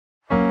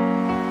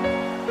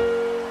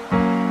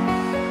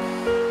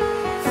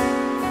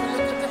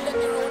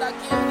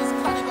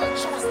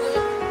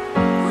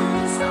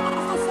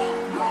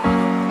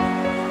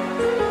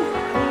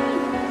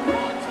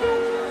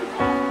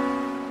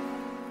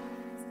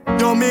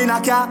You mean I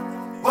can't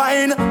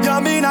wine?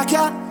 You mean I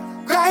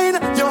can't grind?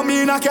 You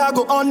mean I can't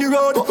go on the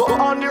road? Go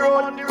on the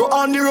road. Go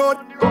on the road.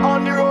 Go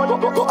on the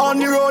road. Go on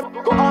the road.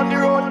 Go on the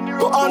road.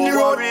 Go on the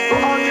road.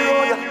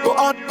 Go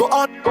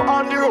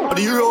on the road.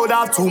 The road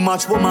have too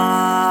much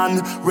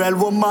woman, real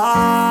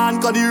woman.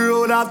 'Cause the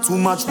road have too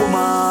much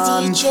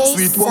woman,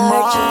 sweet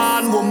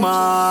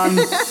woman.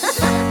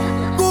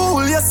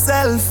 Cool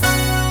yourself.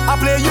 I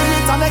play you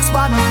with an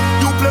ex-man.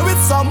 You play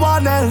with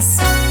someone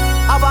else.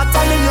 Have a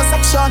time in your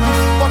section.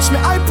 Watch me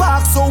I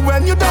park, so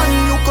when you done,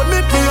 you could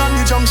meet me on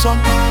the junction.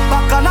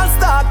 Back and I'll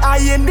start, I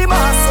in the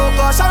mass. So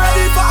gosh, I'm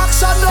ready for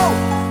action now.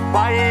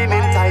 Wine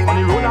in time on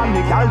the road and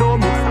make y'all do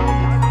mix.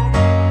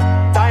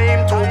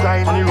 Time to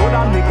grind on the road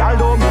and make y'all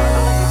do mix.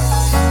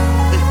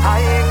 I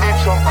in the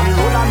truck on the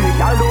road and make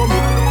y'all do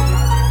mix.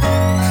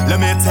 Let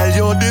me tell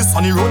you this,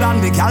 on the road and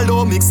make y'all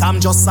do mix. I'm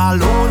just a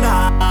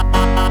loner.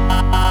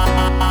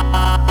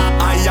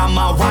 I am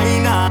a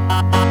whiner.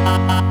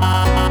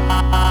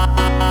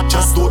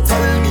 Just don't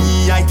tell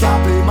me I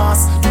can't play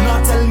mass. Do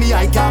not tell me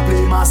I can't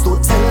play mass.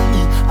 Don't tell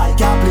me I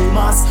can't play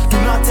mass. Do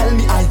not tell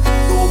me I.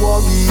 Don't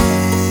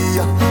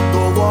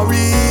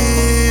worry.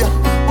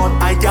 But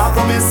I can't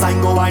promise I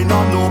go I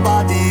not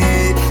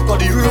nobody. 'Cause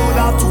the road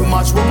have too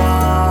much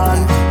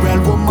woman,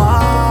 real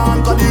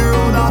woman. 'Cause the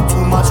road have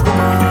too much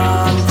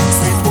woman,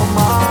 sweet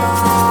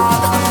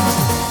woman.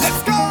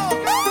 Let's go.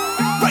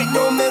 Right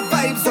now my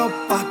vibes up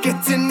are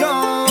getting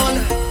on.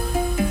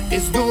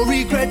 There's no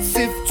regrets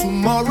if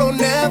tomorrow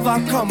never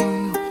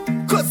come.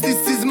 'Cause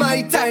this is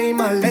my time,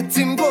 I let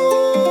him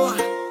go.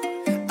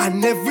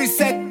 And every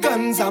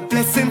second's a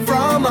blessing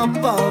from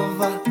above.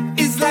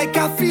 It's like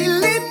a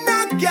feeling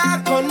I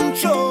can't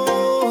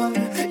control.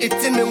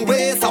 It's in the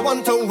ways I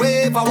want to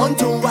wave, I want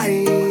to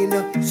whine.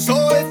 So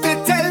if you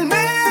tell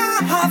me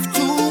I have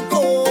to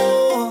go,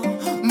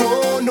 no,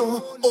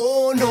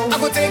 oh no. I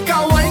go take a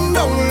wind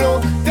down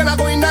low, then I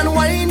go in and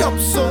wind up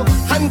so.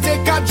 And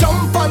take a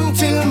jump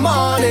until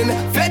morning,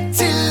 vet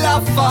till I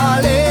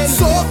falling.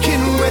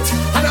 Soaking wet,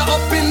 and I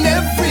up in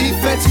every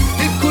vet.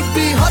 It could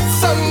be hot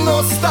sun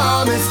or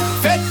stormies,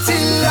 vet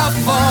till I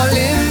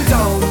falling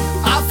down.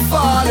 I'm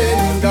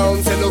falling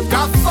down, say look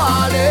I'm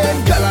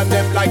falling. Girl and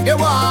them like they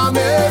want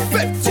me,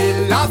 vet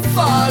till I'm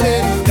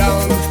falling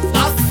down.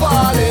 I'm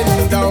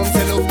falling down,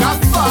 say look I'm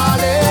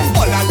falling.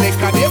 All I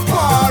liquor they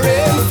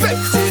pouring, vet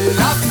till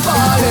I'm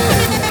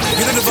falling.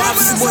 You know the vibes,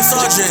 it's your boy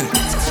Sergeant.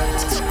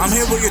 I'm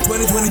here with your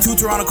 2022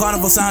 Toronto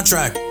Carnival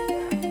soundtrack.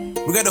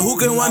 We got the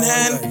hookah in one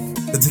hand,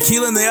 the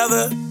tequila in the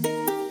other.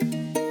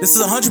 This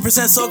is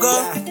 100% soca,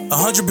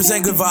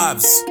 100% good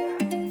vibes.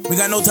 We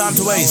got no time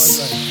to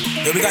waste.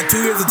 Yeah, we got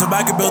 2 years of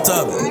tobacco built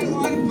up.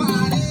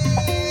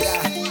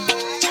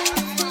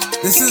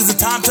 This is the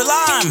time to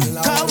lime.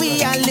 'Cause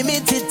we are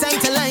limited time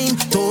to lime.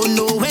 Don't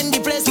know when the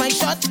place might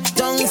shut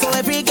down. So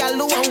every gal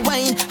who want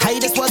wine, I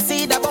just want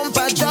see the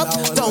bumper drop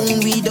down.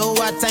 We don't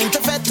want time to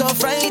fret or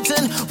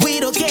frighten. We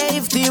don't care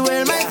if the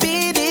world might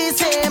be the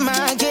same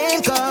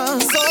again.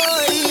 'Cause so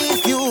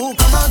if you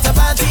come out to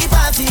party,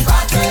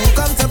 you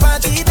come to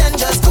party, then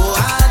just go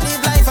hard,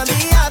 live life and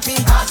be happy.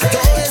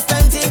 Don't waste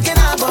time thinking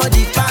about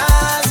the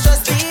past.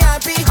 Just be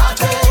happy,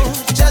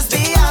 just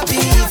be happy.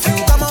 If you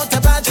come out to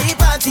party, you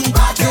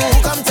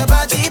come to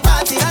party,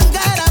 and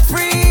God I'm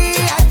free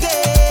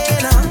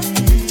again.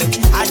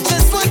 I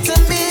just want to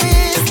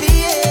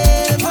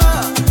misbehave.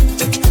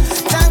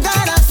 Thank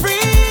God I'm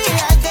free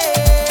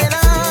again.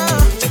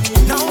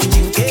 Now we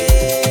drink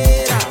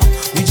it.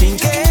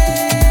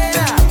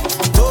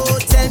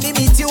 Don't tell me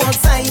meet you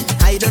outside.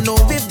 I don't know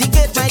if the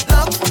gate might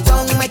lock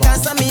down. My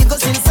cast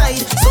amigos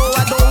inside, so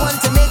I don't want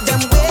to make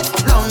them wait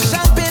long.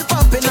 Champagne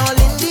popping all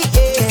in the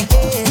air.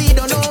 We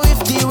don't know if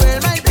the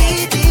world might be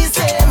the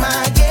same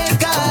again.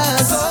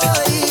 'Cause so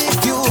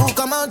if you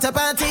come out to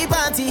party,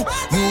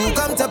 you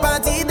come to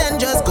party, then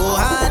just go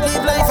hard,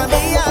 live life and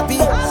be happy.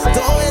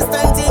 Don't waste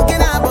time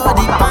thinking about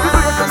the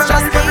past.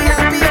 Just be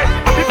happy,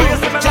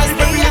 just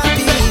be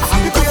happy. If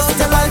you come out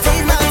to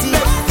party,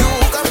 you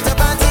come to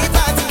party.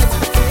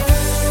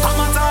 I'm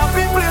at a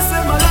happy place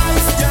in my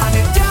life, and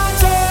it can't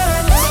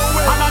change.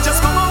 And I just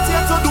come out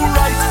here to do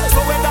right. So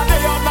whether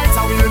day or night,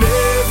 I will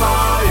never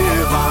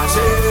ever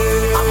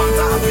change. I'm at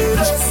a happy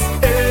place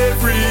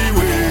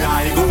everywhere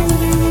I go.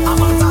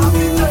 I'm at a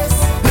happy place,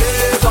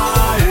 never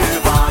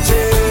ever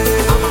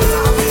change. I'm at a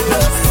happy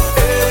place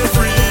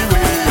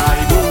everywhere I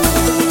go.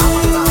 I'm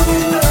at a happy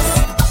place.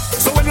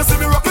 So when you see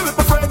me rocking with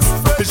my friends,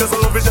 it's just a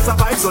love, it's just a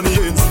vibes on the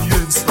ends.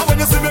 And when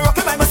you see me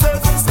rocking by myself,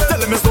 tell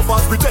them it's no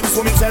false pretense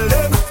when me tell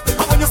them.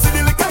 And when you see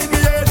the liquor in me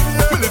head,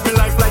 we live my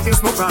life like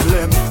it's no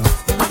problem.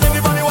 And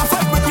anybody who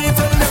fight with me,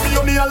 tell them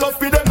you me I love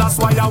for them. That's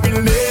why I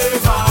will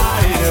never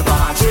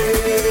ever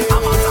change.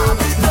 I'm at a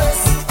happy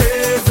place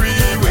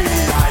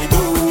everywhere I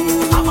go.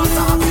 I'm at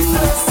a happy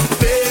place,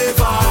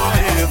 never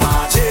ever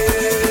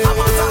change.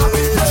 I'm at a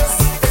happy place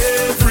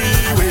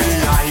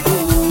everywhere I go.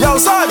 Yo,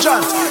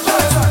 Sergeant.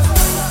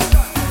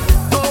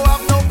 No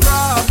have no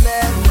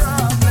problem.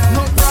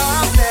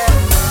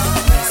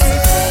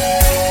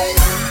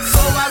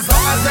 So as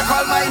long as you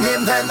call my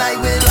name, then I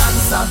will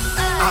answer.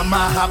 I'm a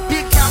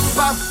happy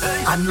camper,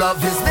 and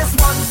love is the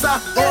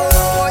sponsor.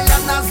 Oh,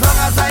 and as long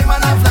as I'm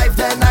alive life,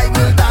 then I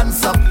will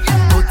dance up.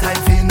 No time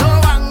for no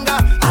anger,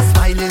 I'm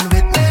smiling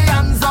with me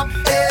hands up.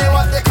 Hey,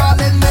 what they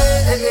calling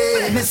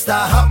me? Mr.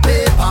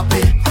 Happy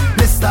Papi,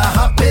 Mr.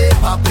 Happy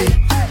Papi,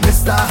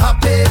 Mr.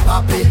 Happy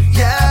Papi.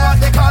 Yeah,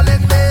 what they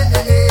calling me?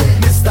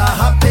 Mr.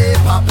 Happy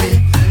Papi,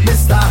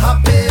 Mr.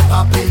 Happy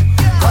Papi,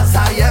 'cause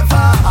I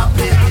ever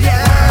happy.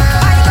 Yeah.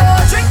 I go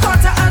drink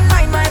water and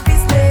mind my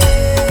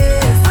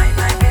business. Mind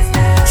my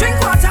business. Drink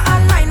water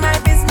and mind my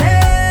business.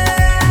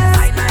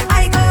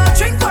 I go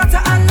drink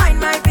water and mind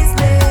my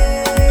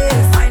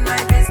business. Mind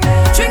my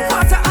business. Drink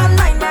water and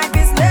mind my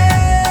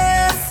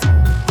business.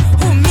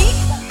 Who me?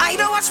 I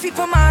don't watch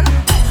people, man.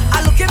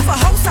 I'm looking for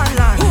house and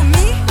land. Who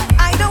me?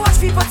 I don't watch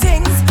people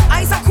things.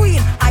 I's a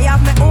queen. I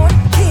have my own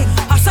king.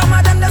 Some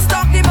of them that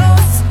stalk the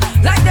most,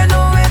 like they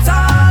know it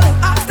all.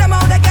 Ask them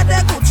how they get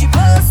their Gucci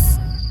purse.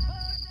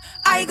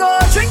 I go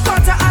drink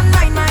water and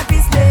mind my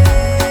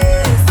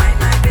business. Mind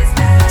my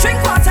business.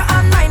 Drink water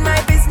and mind my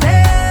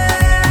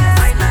business.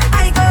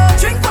 I go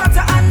drink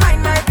water and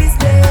mind my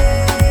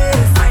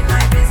business. Mind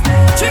my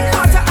business. Drink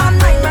water and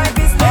mind my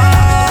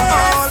business.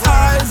 All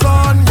eyes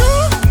on you.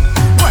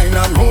 Wine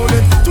and hold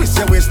it. Twist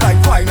your waist like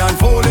wine and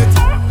fold it.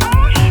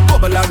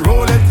 Bubble and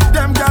roll it.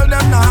 Them girl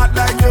them not hot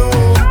like you.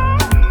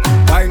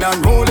 Wine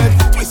and roll it.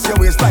 Twist your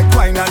waist like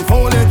wine and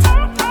fold it.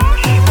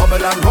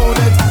 Bubble and roll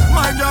it.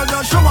 My girl,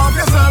 just show off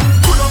yourself.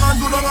 Good on and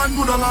good on and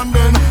good on and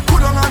bend.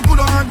 Good on and good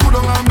on and good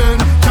on and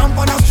bend. Jump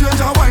on a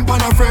stranger, wine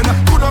on a friend.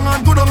 Good on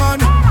and good on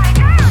and.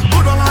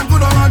 Good on and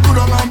good on and good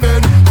on and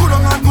bend. Good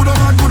on and good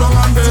on and good on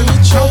and bend.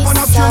 Jump on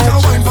a stranger,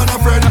 wine on a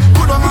friend.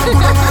 Good on and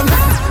good on and.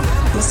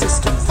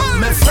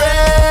 My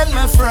friend,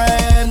 my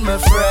friend, my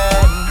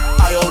friend.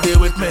 Are you there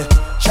with me?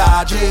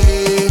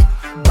 Chargy,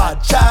 bad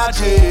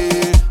chargy.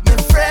 My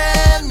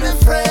friend, my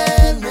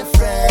friend, my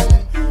friend.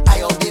 Are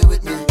you there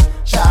with me?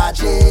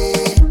 Chargy,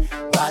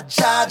 bad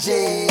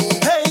chargy.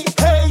 Hey,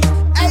 hey,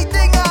 hey,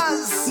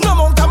 thingers. No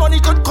amount of money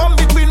could come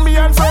between me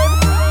and friend.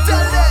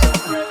 Tell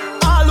them.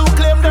 All who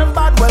claim them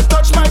bad, well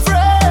touch my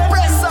friend.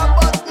 Press a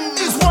button.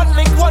 It's one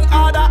link, one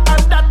order,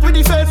 and that we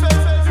defend.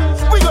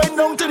 We going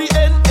down to the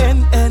end,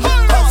 end, end.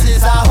 Cause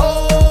it's a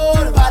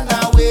whole van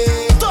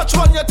away. Touch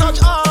one, you touch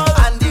all.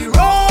 And the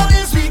road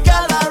is we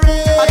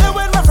gallery. And then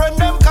when my friend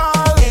them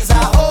call, it's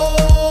a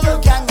whole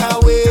gang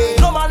away.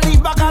 No man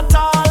leave back at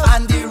all.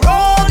 And the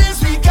road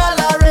is we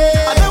gallery.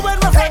 And then when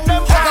my friend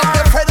them call, up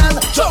the friend and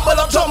jumble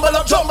up, jumble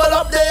up, jumble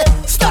up there.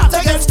 Start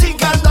against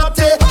stink and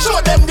dirty. Show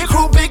them the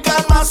crew big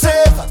and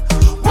massive.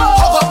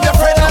 Hug up your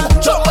friend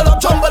and jumble up,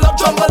 jumble up,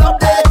 jumble up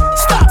there.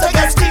 Start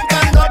against stink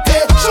and dirty.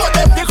 Show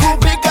them the crew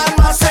big and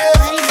massive.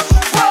 You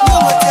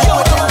go take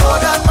with the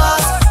road and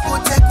mass. Go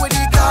take with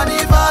the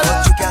carnival.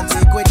 But you can't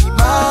take with the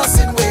mass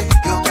in way.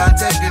 You can't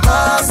take the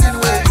mass in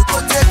way. You go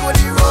take with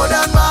the road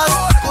and mass.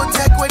 Go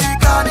take with the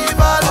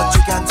carnival. But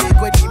you can't take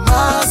with the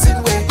mass in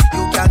way.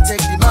 You can't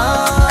take the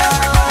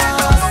mass.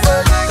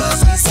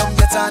 Cause we some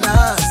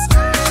getanas.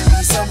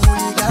 We some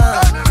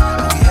hooligan.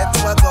 We head to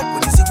a cup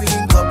with the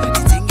civilian cup.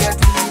 The thing get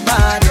really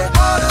mad, yeah.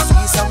 Cause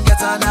we some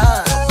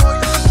getanas.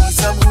 We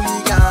some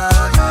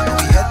hooligan.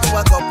 We head to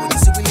a cup with the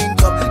civilian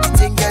cup. The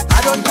thing get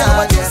I don't care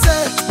what you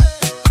say.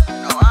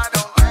 No, I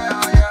don't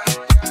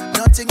care.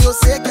 Nothing you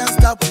say can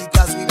stop we,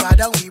 cause we mad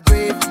and we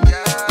brave.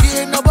 We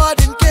ain't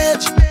nobody in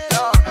cage.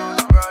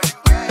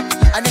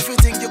 And if you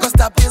think you can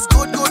stop this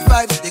good, good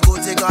vibes, they go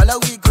take all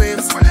of we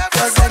graves.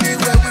 Cause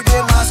anywhere we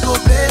dey mask go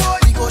play.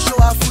 We go show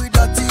off we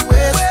dirty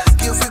ways.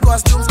 Give we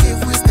costumes,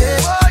 give we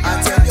stage.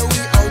 I tell you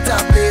we out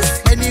of place.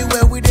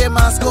 Anywhere we dey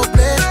mask go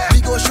play.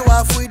 We go show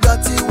off we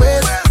dirty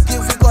ways.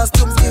 Give we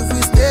costumes, give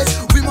we stage.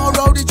 We more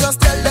rowdy,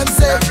 just tell them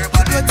say. You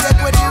go take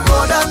with the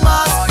road and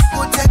mask.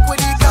 Go take with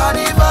the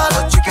carnival.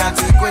 But you can't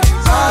take with the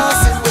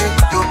mass in way.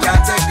 You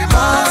can't take the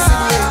mass in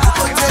way.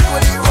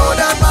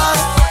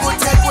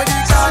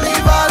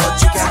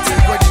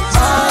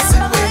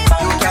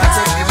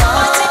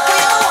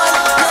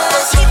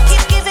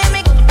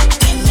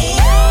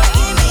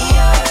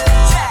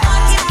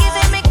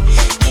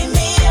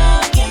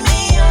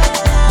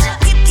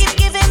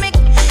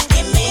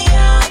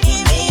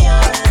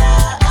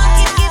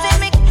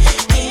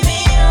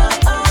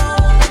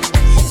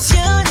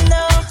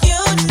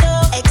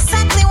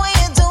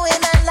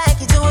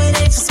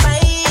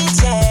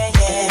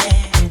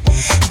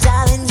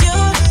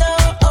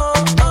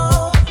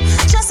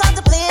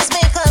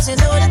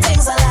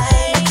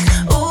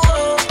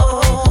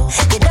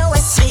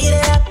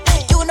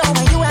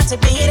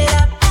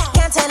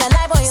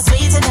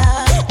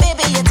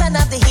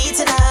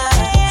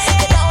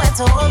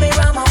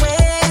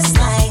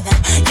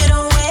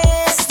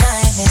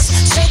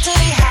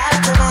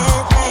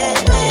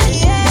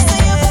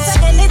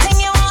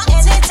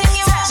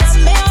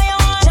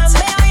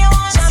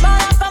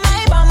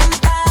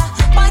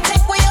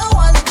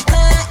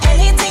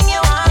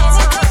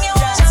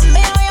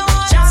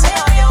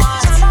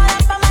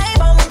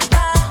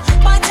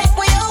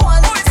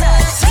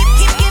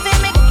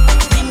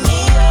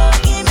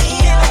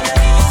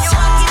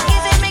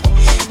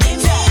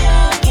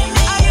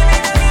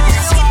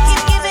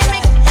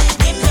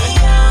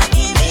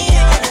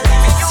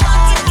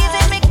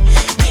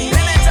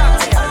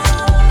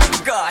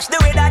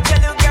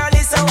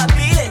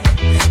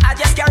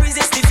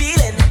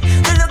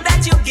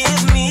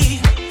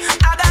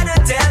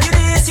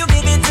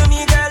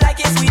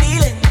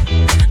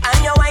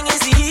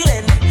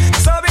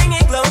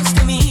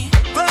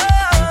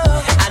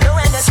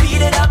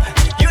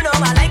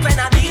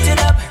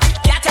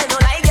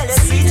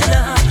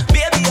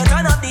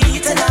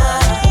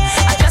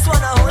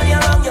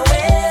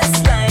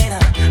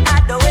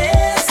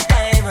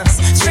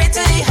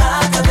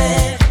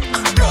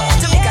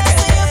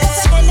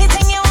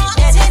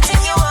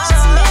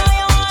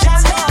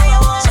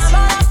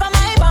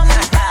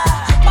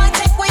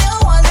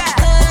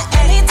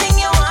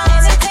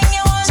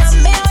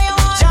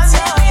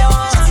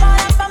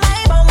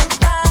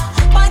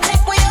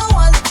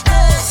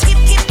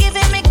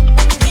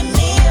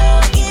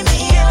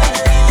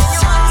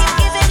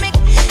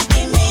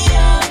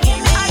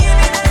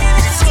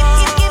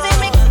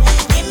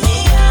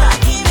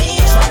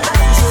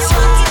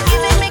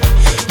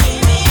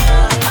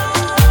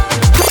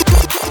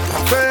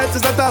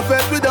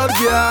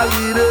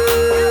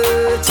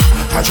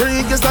 A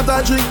drink is not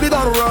a drink, we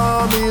don't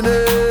rum in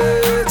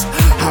it.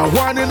 I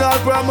want in all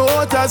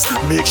promoters,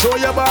 make sure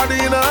your body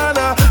in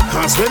order.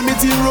 Cause when me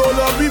team roll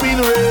up, we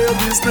mean real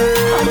business.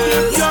 And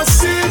if you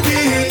see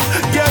me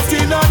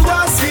getting on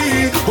the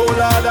sea, oh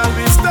Lord, and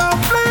we stop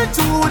playing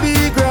to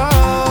the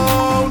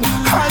ground.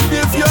 And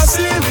if you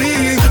see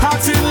me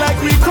acting like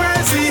we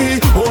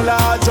crazy, oh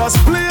Lord, just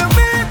blame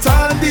it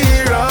on the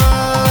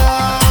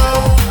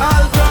ground.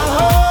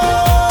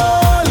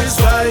 Alcohol is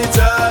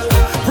vital,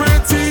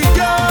 pretty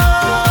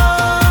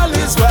girl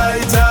is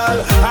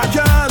vital. I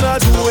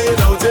cannot do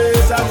without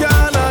it, I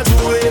cannot do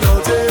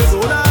without it. Oh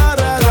Lord,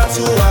 I got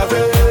to have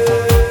it.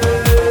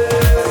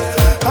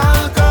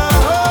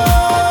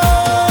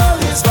 Alcohol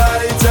is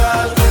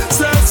vital,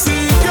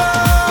 sexy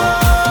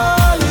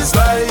girl is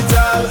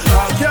vital. I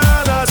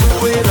cannot do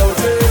without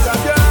it, I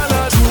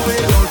cannot do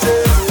without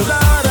it. Oh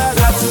Lord, I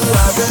got to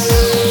have it.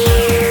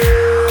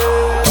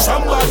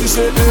 Somebody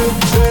say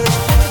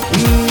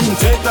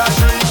take that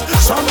drink.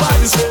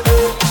 Somebody say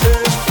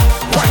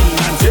wine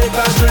and take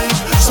that drink.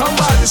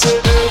 Somebody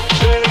say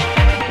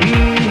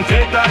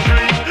take that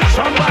drink.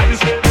 Somebody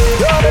say we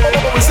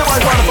still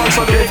want to find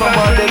something from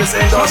our latest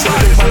end also the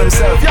big man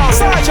himself. Yo,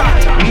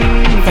 Sergeant!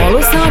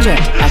 Follow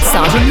Sergeant at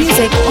Sergeant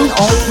Music on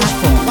all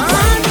platforms.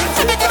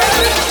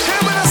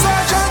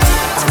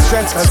 I'm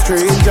just a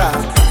stranger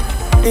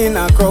in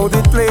a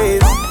crowded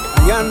place.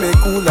 Me and me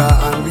cooler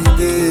and we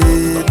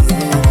did.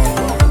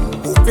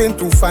 Hoping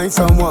to find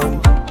someone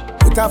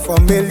with a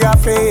familiar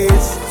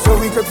face, so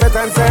we could fit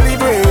and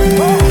celebrate.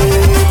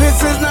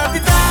 This is not the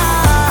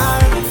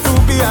time to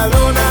be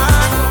alone.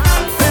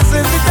 This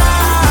is the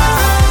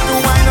time to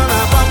wind on a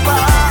bumper.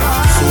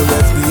 So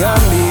let's be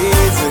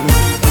amazing,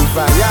 if I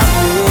am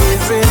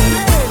amazing.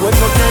 When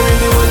no caring,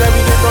 they will let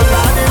me get on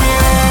loud in the air.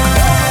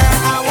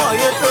 I want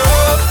you to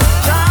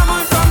charm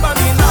on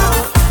somebody now,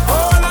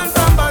 hold on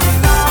somebody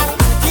now,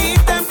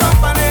 keep them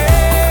company.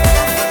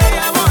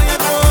 I want you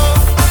to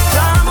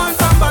charm on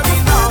somebody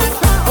now,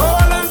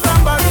 hold on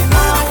somebody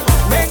now,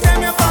 make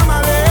them your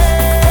family.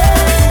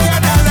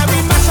 Together let me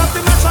mash up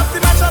the bass and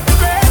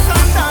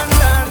dan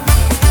dan.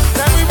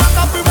 Let me rock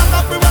up the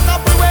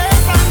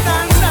waist and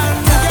dan dan.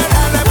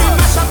 Together let me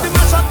mash up the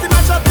bass and dan dan.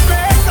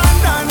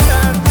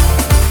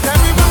 Let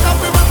me rock up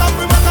the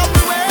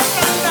waist and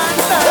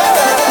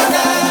dan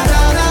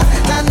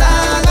dan.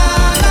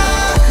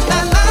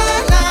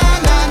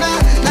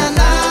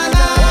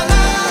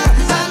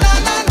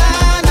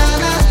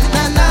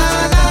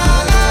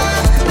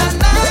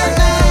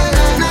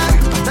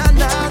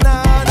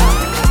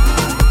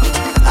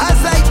 As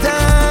I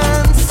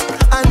dance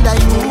and I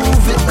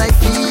move with my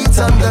feet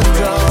on the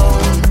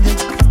ground,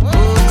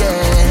 oh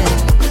yeah.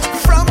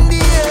 From the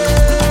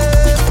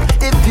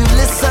earth, if you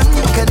listen,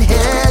 you can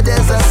hear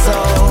there's a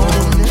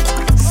sound,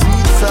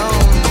 sweet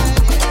sound,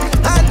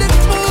 and it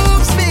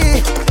moves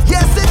me.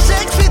 Yes, it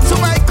shakes me to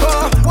my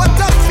core. What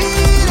I'm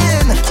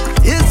feeling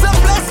is a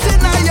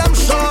blessing. I am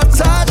sure.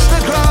 Touch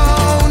the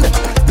ground.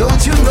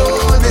 Don't you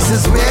know this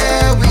is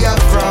where we are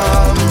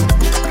from?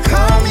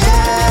 Come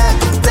here,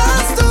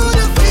 dance to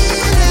the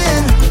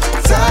feeling.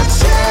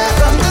 Touch it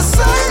from the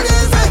soil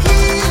is a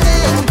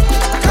healing.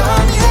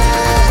 Come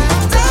here,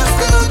 dance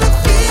to the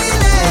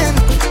feeling.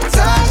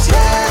 Touch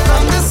it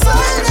from the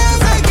soil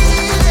is a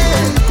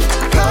healing.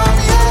 Come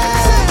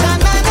here, na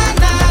na na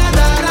na na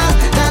na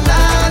na na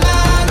na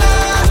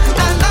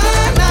na na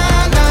na na na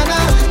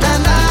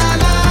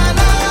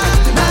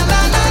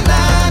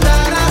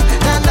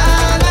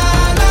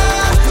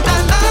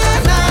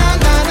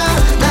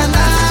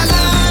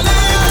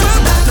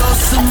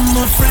Toast to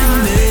my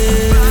friend,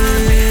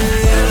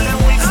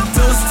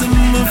 toast to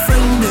my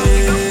friend,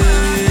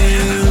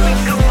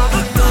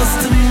 toast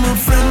to my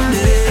friend.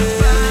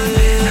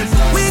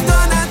 We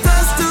gonna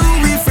toast to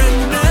we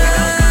friend,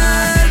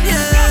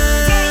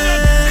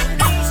 yeah.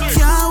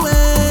 Can't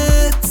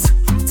wait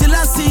till I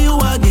see you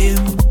again.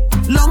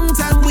 Long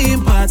time we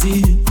ain't party,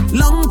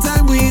 long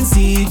time we ain't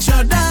see each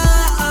other.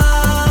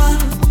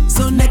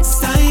 So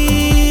next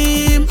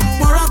time,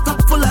 pour a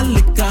cup full of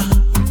liquor,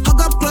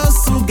 hug up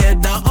close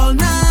together all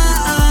night.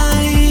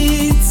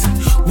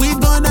 We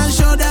gonna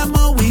show them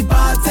how we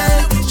party,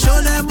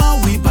 show them how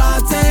we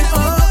party.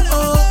 Oh,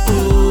 oh,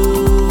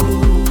 oh.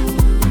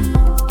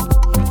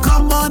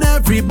 Come on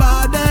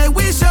everybody,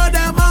 we show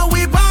them how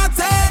we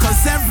party.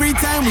 Cause every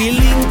time we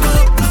link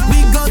up,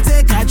 we go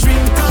take a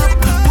drink up,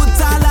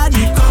 put all of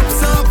the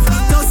cups up,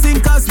 toasting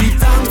cause we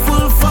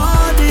thankful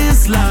for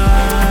this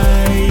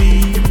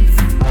life,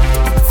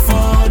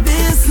 for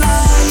this life.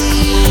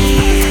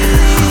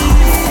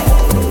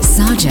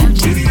 Sergeant.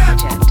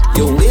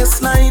 Your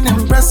waistline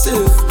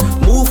impressive,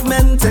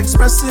 movement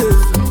expressive.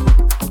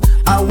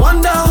 I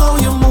wonder how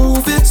you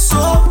move it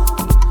so.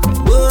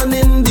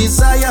 Burning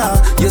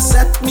desire, you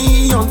set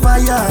me on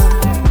fire.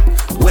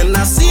 When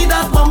I see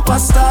that bumper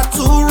start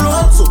to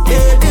roll, so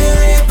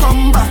baby,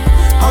 come back.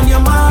 On your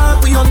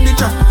mark, we on the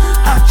track.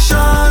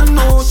 Action,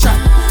 no chat.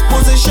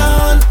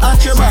 Position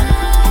at your back.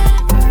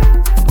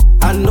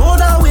 I know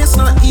that wait's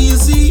not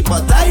easy,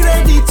 but I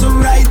ready to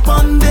ride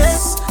on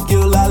this.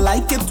 Girl, I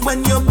like it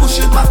when you push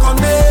it back on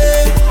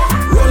me.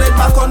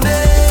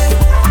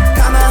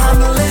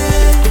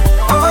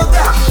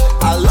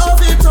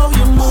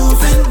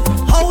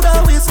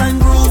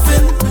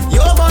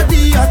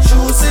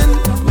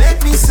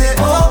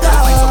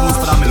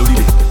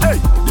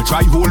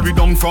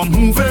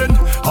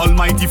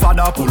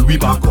 father pull we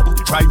back up.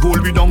 Try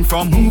hold we down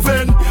from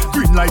moving.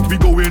 Green light we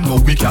going, no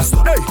we can't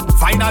stop. Hey,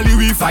 finally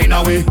we find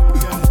a way.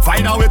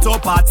 Find a way to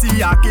party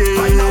again.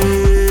 Find a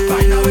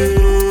way,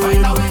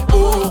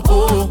 oh,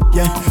 oh,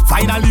 yeah.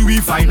 Finally we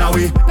find a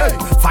way. Hey,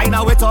 find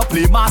a way to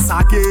play mass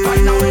again.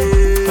 Find a way,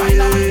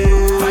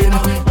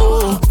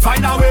 oh.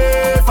 Find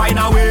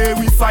a way,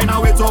 we find a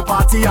way to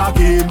party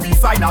again. We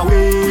find a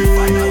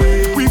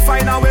way, we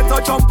find a way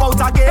to jump out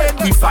again.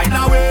 We find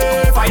a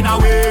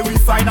way, we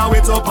find a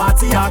way to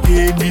party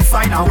again. We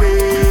find a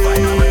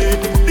way,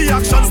 the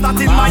action's not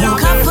in my hand.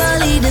 Woke up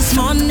early this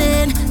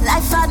morning,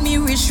 life had me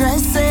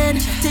re-stressing.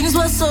 Things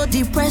were so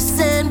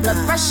depressing,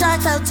 blood pressure I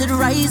felt it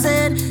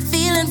rising.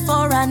 Feeling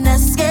for an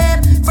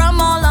escape from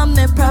all of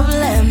my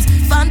problems.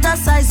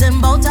 Fantasizing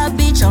about a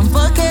beach and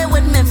fucking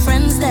with my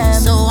friends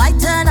them. So I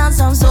turn on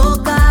some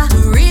soca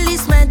to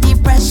release my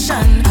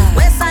depression.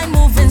 Westside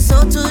moving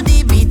so to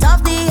the beat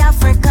of the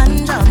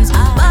African drums.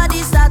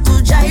 Body start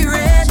to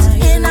gyrate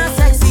in a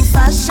sexy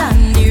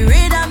fashion. The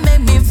rhythm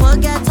make me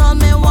forget all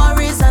my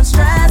worries and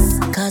stress.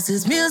 Cause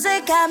this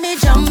music got me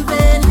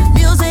jumping,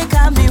 music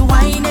got me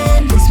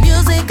whining. This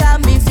music got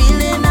me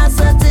feeling a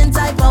certain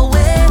type of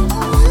way.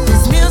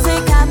 This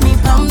music got me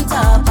pumped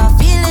up, I'm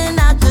feeling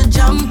I could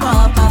jump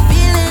up. I'm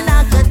feeling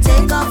I could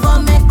take off all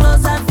my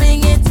clothes and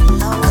fling it.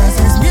 Cause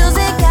this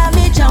music got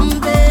me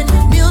jumping,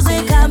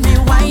 music got me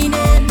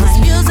whining. This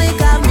music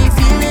got me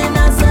feeling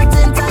a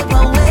certain type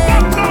of way.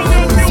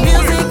 This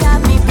music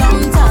got me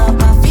pumped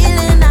up, I'm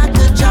feeling I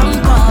could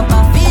jump up.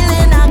 I'm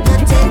feeling I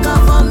could take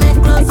off all my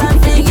clothes and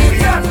fling it.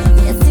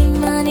 Getting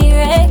money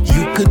right.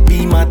 You could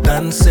be my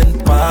dancing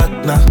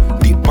partner,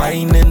 the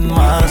whining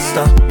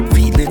master,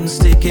 feelings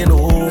taking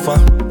over.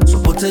 So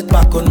put it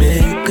back on me.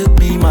 You could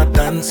be my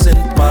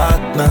dancing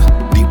partner,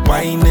 the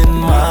whining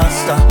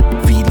master,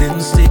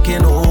 feelings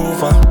taking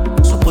over.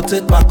 So put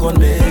it back on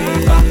me.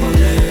 Back on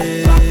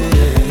me. Back on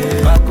me.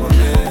 Back on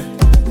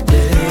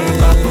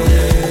me.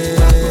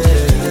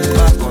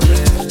 Back on me.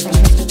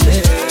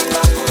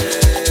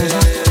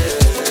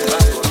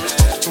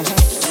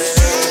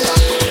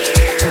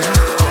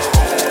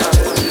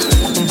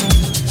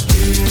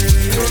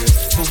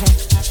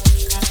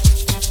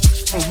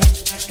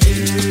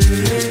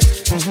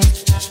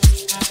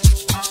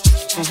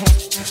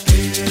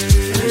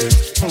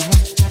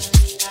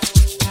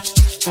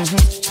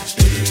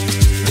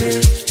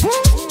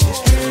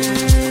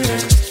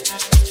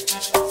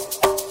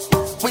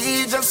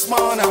 We just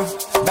wanna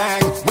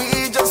bang,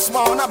 we just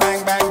wanna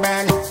bang, bang,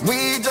 bang.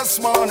 We just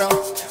wanna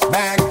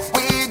bang,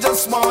 we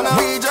just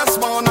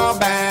wanna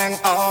bang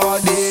all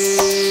day.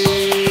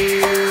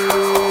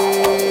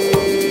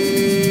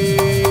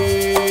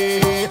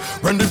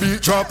 When the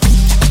beat drop,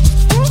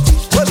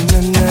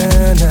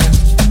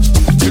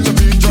 till the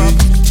beat drop.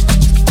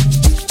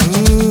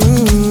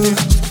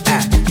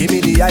 Give me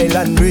the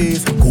island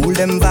breeze, cool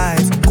them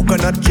vibes.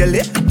 Coconut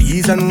jelly,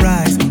 peas and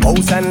rice.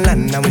 House and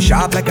land, now we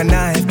sharp like a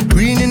knife.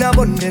 Green in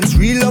abundance,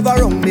 real love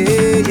around me,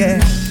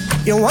 yeah.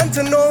 You want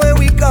to know where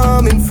we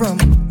coming from?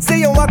 Say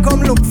you want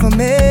come look for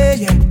me,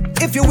 yeah.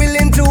 If you're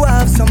willing to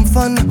have some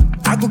fun,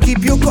 I could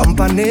keep you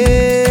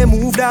company.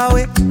 Move that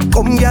way,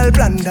 come girl,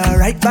 blunder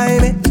right by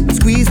me.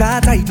 Squeeze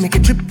that tight, make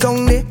it trip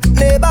down there.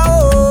 Neighbor,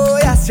 oh,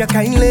 yes, you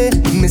kindly.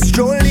 Miss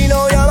Jolie,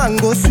 know your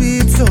mango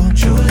sweet, so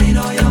Jolie,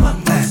 know your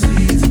mango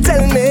sweet.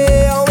 Tell me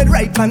how it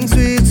ripe and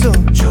sweet, so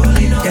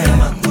Jolie, know your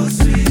mango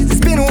sweet. It's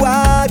been a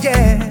while,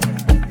 yeah.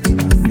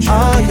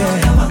 Oh,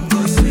 yeah.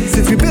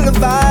 Since we built a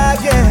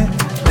vibe, yeah.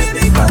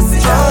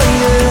 Oh,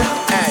 yeah.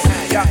 Hey,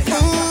 yeah.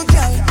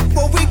 Girl,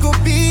 what we could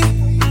be?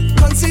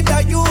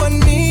 Consider you and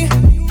me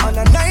on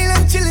an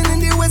island chilling in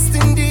the West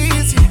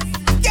Indies.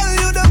 Girl,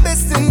 you the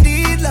best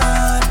indeed,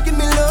 Lord. Give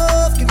me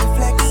love, give me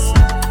flex.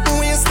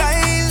 With your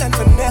style and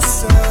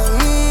finesse.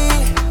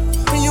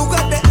 When you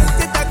got the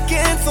that I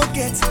can't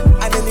forget.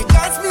 And then it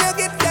costs me a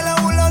get, girl, I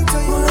hold on to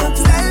you.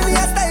 Style me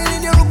a style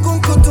in your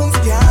kutuns,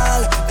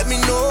 girl. Let me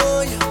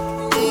know you.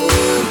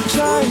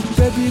 Try,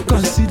 baby,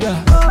 consider.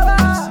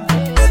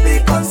 Baby,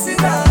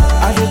 consider.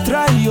 I dey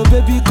try, your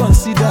baby,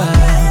 consider.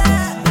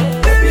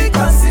 Baby,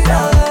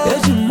 consider.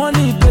 Here's your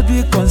money,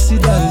 baby,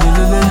 consider.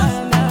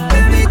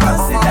 Baby,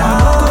 consider. I'm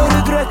not gonna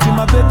regret you,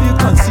 my baby,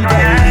 consider.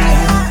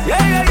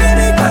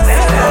 Baby,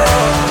 consider.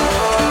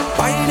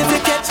 Fine if you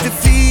catch the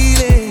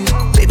feeling.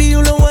 Baby,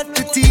 you know what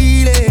the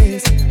deal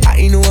is.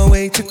 I know a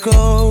way to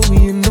go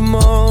in the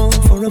mall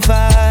for a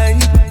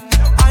vibe.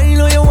 I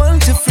know you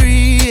want to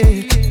free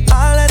it.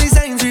 All the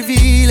designs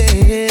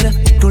revealing.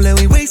 Don't let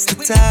me waste the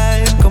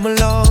time. Come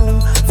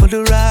along for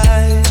the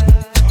ride.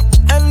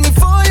 And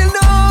before you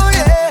know,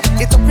 yeah,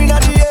 it's up in the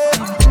air.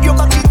 You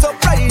back it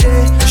up right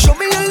there. Show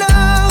me your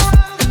love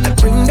and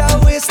bring that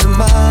waist to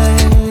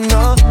mine.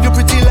 No, you're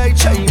pretty like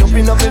shine up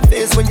in my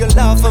face when you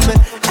laugh at me.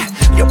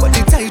 Your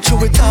body tight,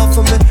 show it off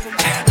for me.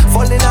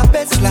 Fall in our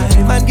best line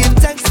and give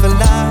thanks for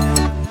life.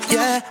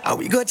 Yeah, and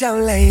we go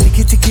down like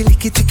licky ticky,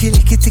 licky ticky,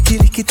 licky ticky,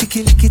 licky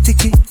ticky, licky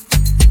ticky.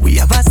 We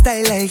have a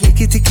style like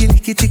licky ticky,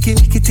 licky ticky,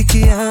 licky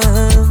ticky.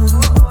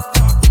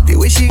 The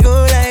way she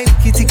go like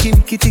licky ticky,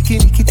 licky ticky,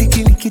 licky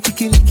ticky, licky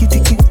ticky, licky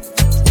ticky.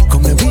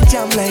 Come and we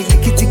jam like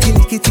licky ticky,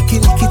 licky ticky,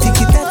 licky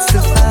ticky. That's the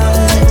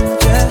vibe.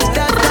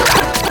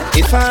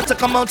 If I had to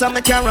come out of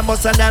my car and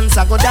bust a dance,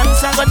 I go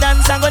dance, I go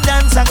dance, I go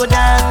dance, I go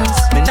dance.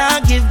 Me nah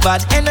give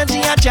bad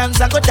energy a chance.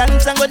 I go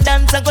dance, I go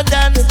dance, I go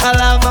dance. I'll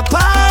have a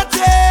party,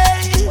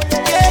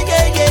 yeah,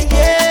 yeah, yeah,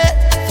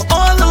 yeah. For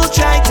all who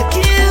try to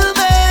kill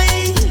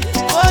me,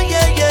 oh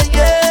yeah, yeah,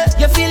 yeah.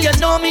 You feel you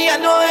know me, I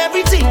know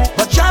everything,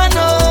 but you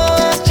know,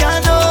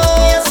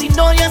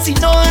 yes you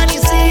know, and you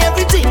see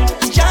everything.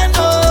 You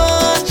know.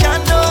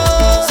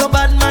 So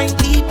bad mind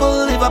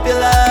people, live up your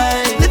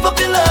life, live up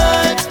your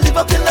life, live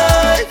up your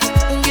life.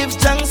 Give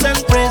thanks and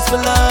praise for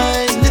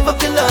life. Live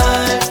up your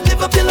life,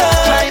 live up your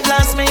life. Try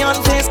blast me on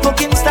Facebook,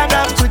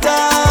 Instagram, Twitter.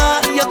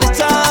 You're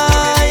bitter,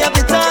 you're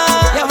bitter.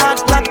 Your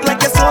heart black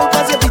like your soul,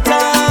 cause you're bitter.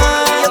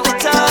 You're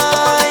bitter,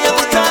 you're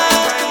bitter.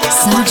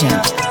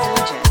 Sergeant.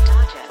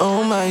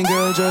 Oh my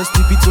girl, just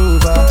tip it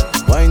over.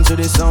 Wine to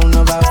the sound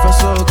of Afro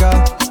soca.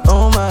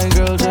 Oh my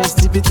girl, just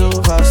tip it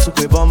over.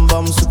 Sukwe bum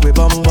bum,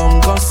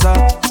 kosa.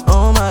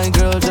 Oh my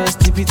girl, just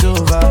tip it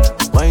over.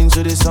 Wine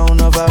to the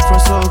sound of Afro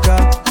soca.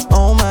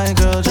 Oh my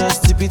girl,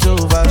 just tip it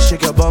over.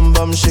 Shake your bum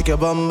bum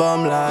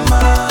like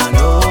man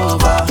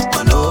over.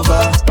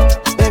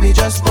 Baby,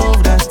 just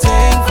move that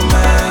thing for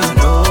man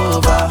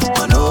over.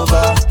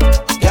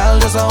 Girl,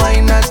 just a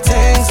wine that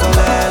thing so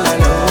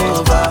man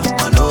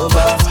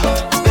over.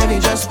 Baby,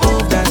 just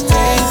move that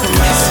thing for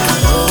man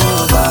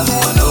over.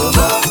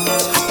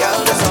 Girl,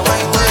 just a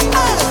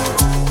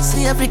wine.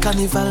 See every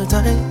carnival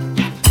time.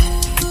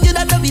 You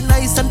don't be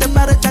nice and the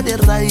barricade they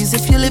rise.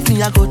 If you leave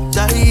me, I go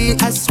die.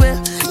 I swear,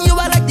 you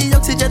are like the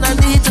oxygen I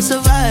need to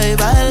survive.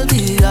 I'll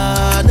be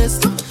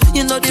honest.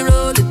 You know the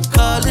road is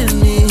calling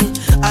me.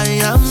 I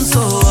am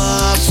so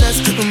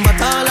obsessed,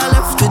 but all I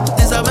left with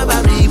is a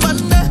memory.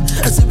 Monday,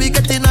 I see we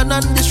getting on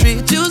the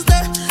street.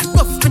 Tuesday,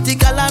 rough pretty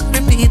gal and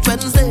repeat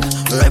Wednesday.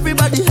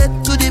 Everybody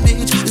head to the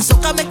beach. The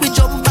soca make me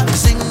jump and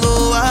sing.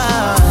 Oh,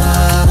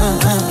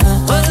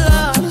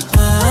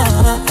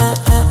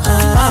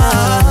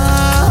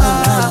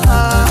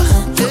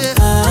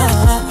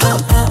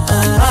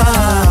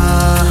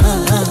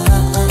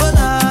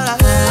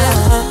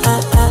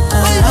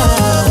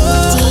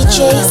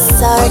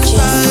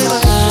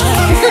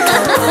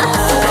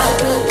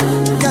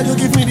 Girl, you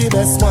give me the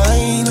best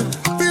wine.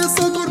 Feel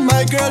so good,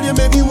 my girl, you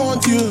make me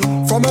want you.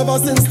 From ever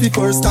since the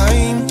first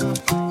time.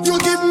 You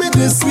give me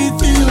this sweet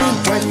feeling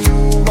when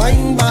you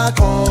wind back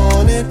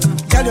on it.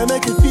 Girl, you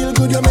make it feel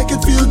good, you make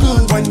it feel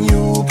good when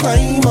you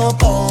climb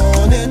up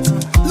on it.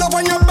 Love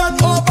when you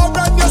bend over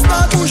and you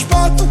start push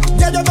back.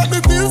 Girl, you make me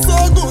feel so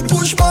good,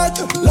 push back.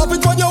 Love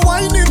it when you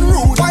whining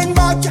rude, wind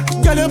back.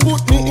 Girl, you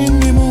put me in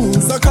the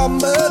mood. So come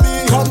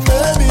baby, girl,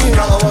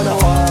 I wanna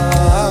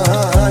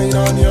wine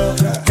on you.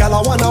 Girl,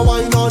 I wanna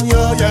wine on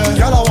you, yeah.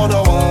 Girl, I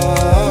wanna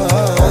wine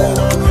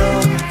on you.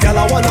 Girl, I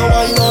wanna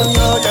wine on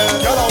you,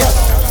 yeah. Girl, I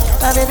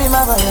wanna. My baby,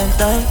 my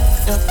Valentine,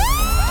 yeah.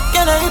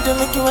 Can I hit to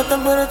make you a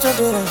temperature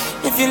dinner?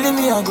 If you leave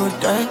me a good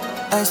time,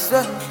 I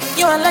swear.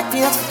 You are like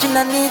the oxygen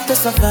I need to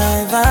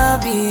survive, I'll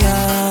be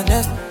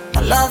honest.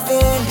 I love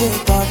it, the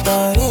thought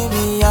of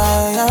me,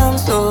 I am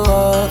so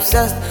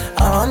obsessed.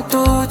 I want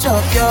to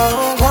chop your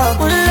heart.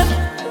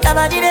 Your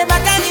body, they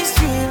back at this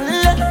street.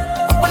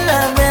 Open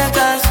up, make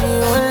us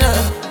see.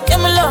 Give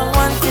me love,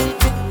 one thing.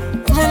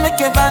 Me make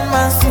a bad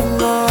man sing.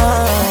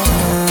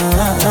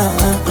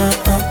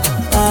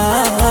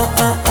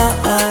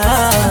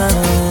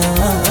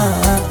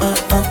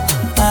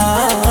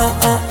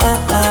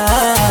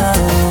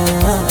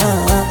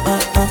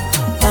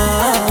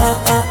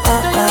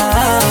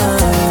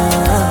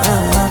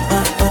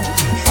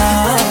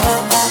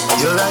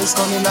 Your eyes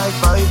coming like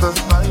Bible.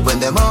 When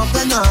them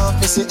open up,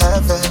 me see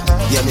heaven.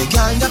 Yeah, me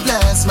kinda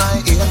bless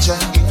my angel.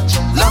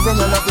 Loving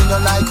you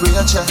like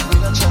Rachel.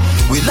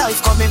 We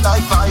life coming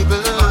like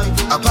Bible.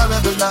 A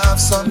parable of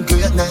some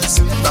greatness.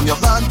 From your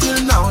born till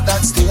now,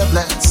 that's still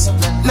blessed.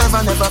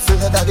 Never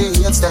fear that the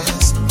hate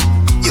stands.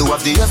 You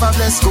have the ever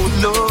blessed good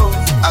love.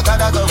 I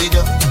gotta go with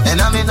you,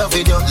 and I'm in love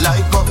with you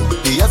like God.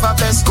 The ever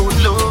blessed good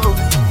love.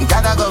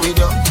 Gotta go with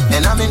you,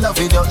 and I'm in love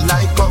with you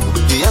like God.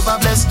 The ever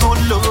blessed good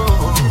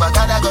love. I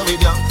gotta go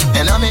with you,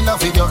 and I'm in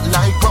love with you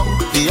like God.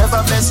 The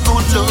ever blessed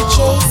good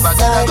love. I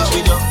gotta go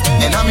with you,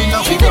 and I'm in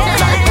love with you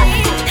like God.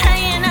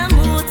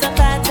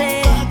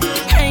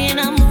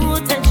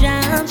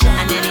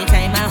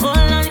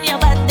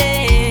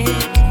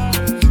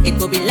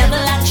 Be level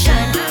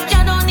action.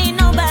 You don't need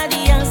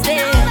nobody else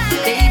there.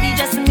 Baby,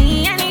 just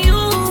me and you.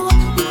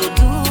 We could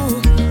do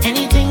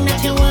anything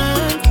that you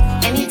want,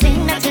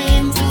 anything that you're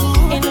into.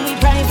 In we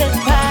private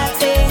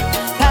party.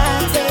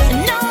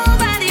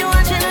 Nobody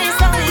watching this,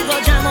 so we go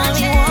jam all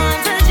we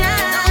want to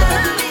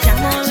jam.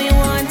 Jam all we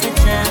want to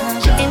jam.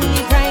 In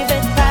we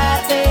private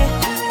party.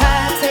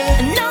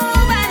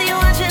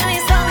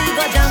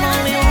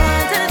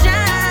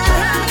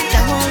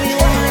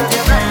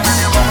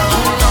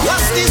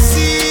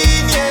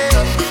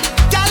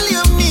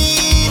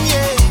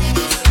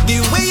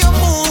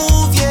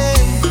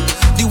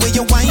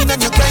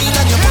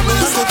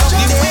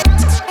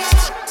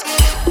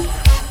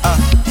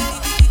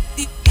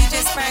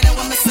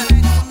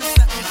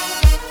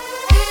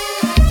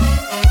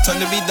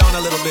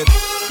 little bit.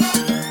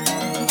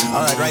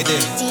 Alright, right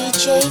there.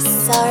 DJ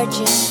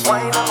Sergeant.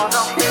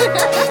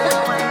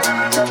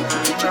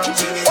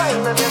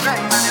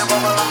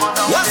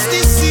 What's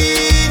the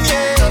scene,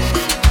 yeah?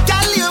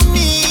 Girl, you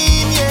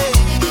mean, yeah?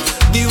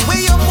 The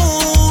way you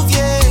move,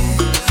 yeah.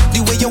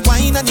 The way you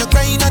whine and you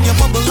grind and you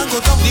bubble and go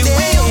down. The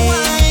way you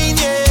whine,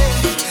 yeah.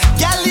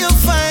 Girl, you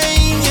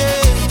fine,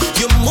 yeah.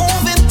 You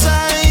move in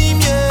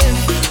time, yeah.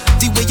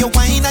 The way you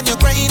whine and you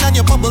grind and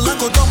you bubble and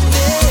go down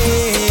there.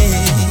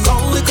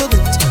 Down little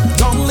bit,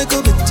 down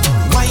little bit.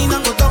 Whine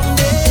and go down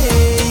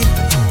there.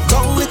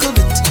 Down little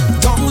bit,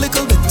 down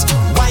little bit.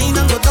 Whine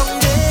and go down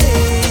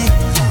there.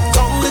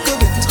 Down little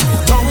bit,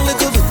 down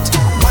little bit.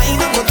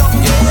 Whine and go down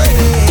there.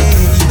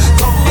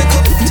 Down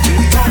little bit,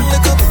 down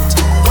little bit.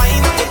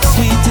 Whine and go down.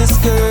 Sweetest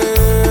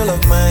girl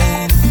of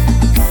mine.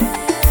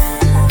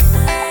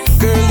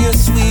 Girl, you're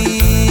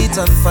sweet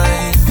and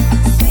fine.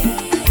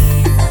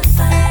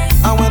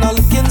 And when I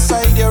look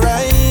inside your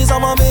eyes,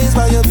 I'm amazed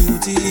by your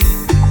beauty.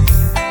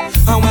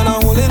 And when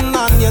I'm holding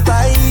on your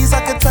thighs,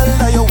 I can tell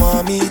that you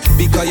want me,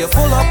 because you're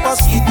full of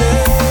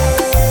sweetness.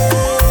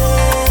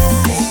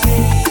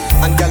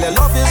 And girl, your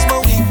love is my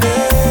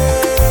weakness.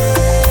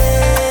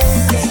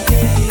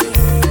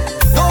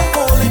 Don't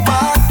hold it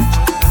back,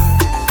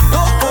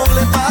 don't hold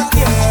it back,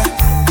 yeah.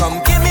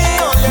 Come give me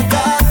all you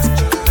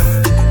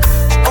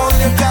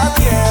got,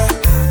 yeah.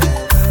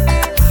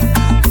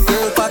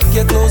 Girl, pack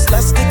your clothes,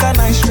 let's take a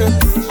nice trip.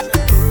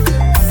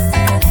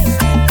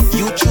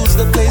 You choose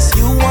the place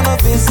you wanna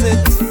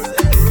visit.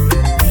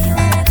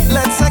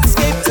 Let's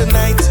escape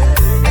tonight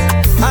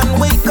and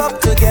wake up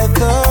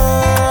together.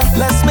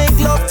 Let's make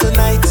love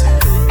tonight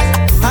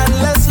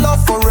and let's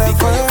love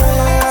forever.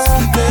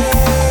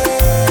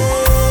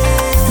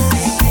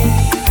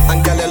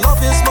 And girl, your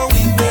love is my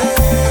weakness.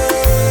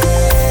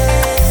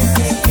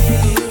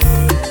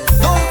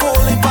 Don't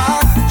hold it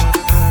back,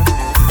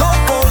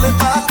 don't hold it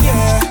back,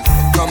 yeah.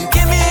 Come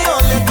give me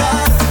all you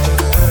got,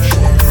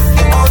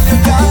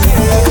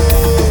 yeah.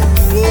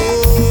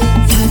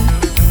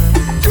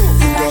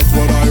 You got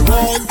what I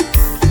want.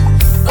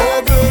 Oh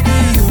baby,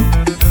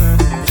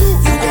 you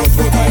got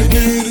what I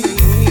need.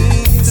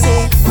 So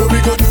what we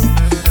gonna do?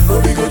 What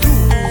we gonna do?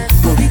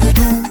 What we gonna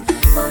do?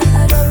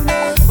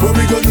 What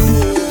we gonna do?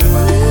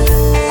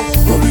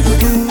 What we gonna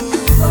do?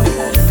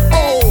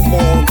 Oh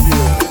mon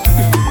Dieu.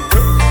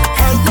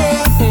 Help me,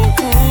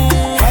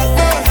 help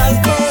me, help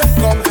me.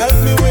 Come help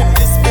me with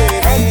this baby.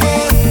 Help me,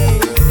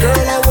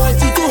 girl, I want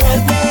you to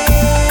help me.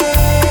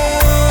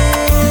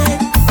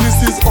 This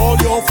is all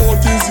your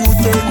fault, is you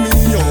turn me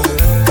on.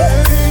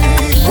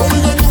 What we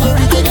gonna do? What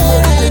we gonna do?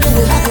 What we gonna do?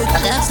 What we gonna do? I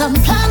got some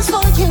plans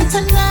for you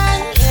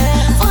tonight,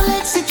 full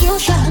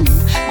execution.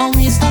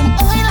 Always some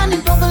oil and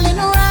it bubbling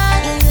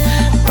right.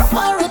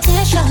 Proper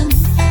rotation.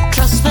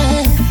 Trust me,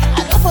 I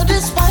don't put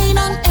this wine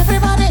on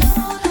everybody.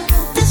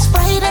 This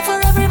Friday for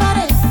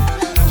everybody.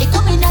 It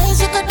could be nice,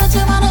 you could put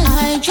your money.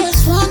 I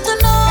just want to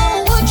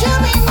know, would you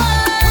be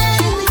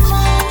mine?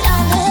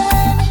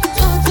 Darling,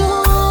 to do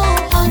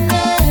on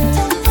it.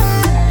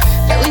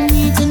 That we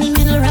meet in the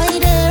middle right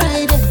there,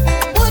 right there.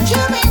 Would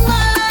you be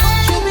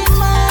mine?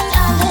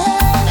 Darling,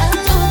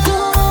 to do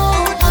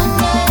on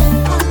it.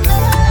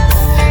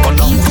 But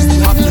now Meet in the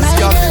have middle this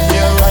girl right in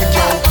there. here right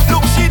now.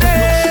 Look, she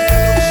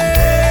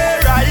there,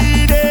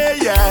 right there,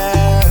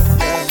 yeah.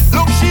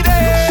 Look, she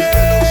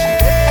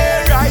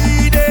there,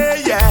 right there,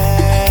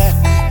 yeah.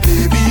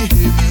 Baby,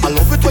 I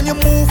love it when you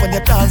move, when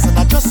you dance, and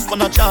I just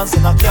want a chance,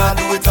 and I can't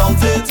do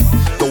without it.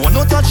 Don't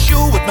wanna touch you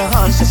with my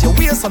hands, just your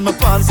waist and my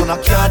pants, and I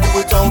can't do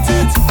without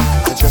it.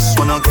 I just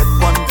wanna get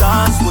one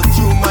dance, would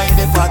you mind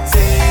if I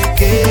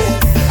take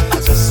it? I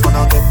just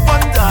wanna get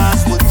one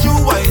dance, would you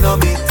wine on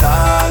me,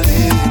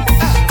 darling?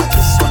 I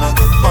just wanna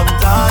get one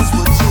dance,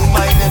 would you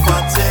mind if I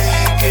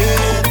take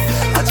it?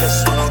 I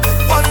just wanna get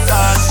one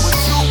dance, would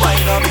you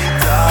wine on me,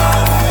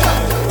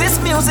 darling? This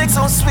music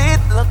so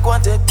sweet, look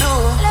what it do.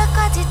 Look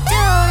what it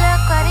do,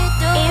 look what it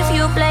do. If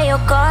you play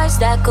your cards,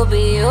 that could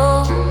be you.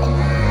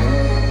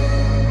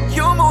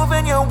 You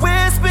moving your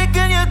waist,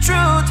 speaking your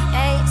truth.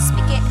 Hey,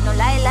 speak it, no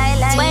lie, lie,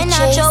 lie. When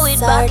I show it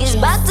back, it's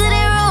back to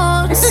the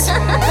roots.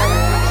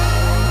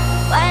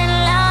 When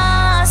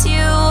last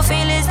you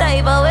feel this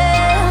type of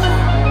way.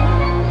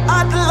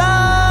 At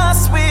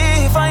last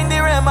we find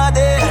the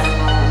remedy.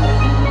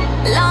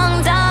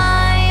 Long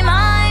time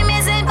I'm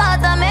missing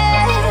part of me.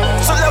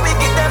 So let we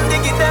give them the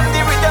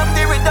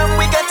rhythm,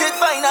 we get it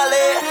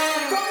finally.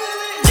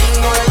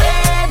 Dingole,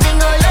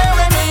 dingole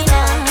with me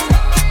now.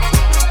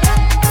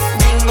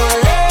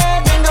 Dingole,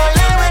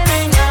 dingole with me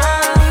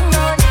now.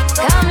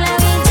 Come let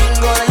me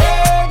dingole,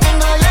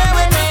 dingole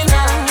with me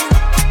now.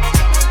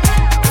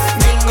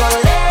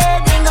 Dingole,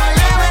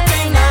 dingole with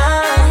me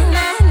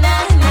now.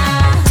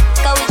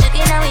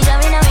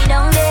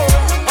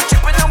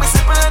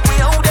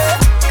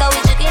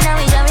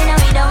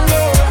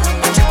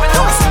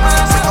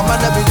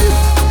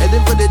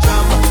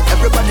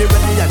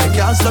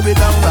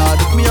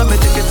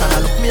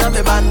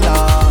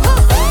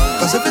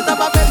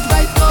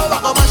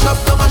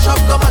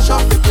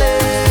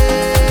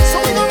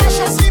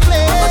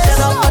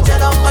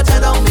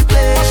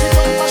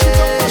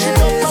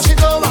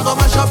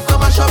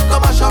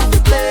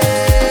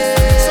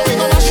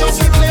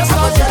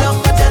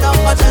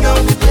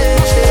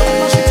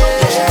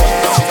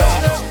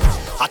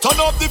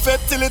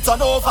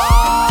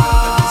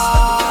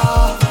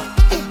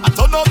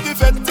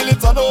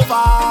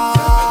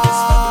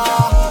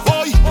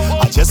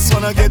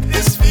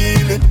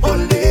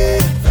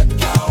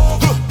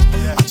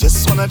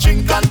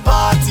 drink and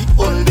party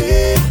all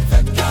day.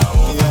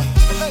 Yeah.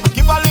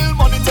 Give a little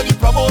money to the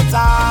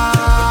promoter.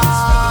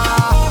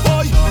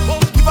 Boy,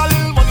 give a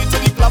little money to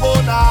the club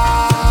owner.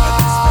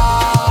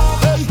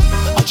 Hey,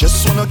 I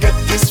just wanna get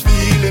this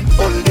feeling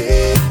all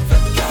day.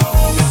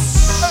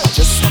 I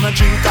just wanna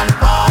drink and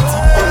party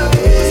all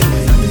day.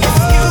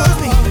 Excuse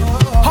me,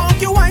 how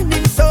you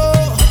whining so?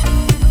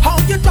 How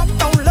you drop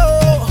down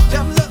low?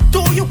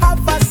 Do you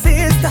have a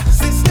sister?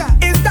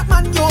 Is that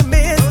man your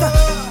mister?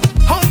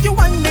 How you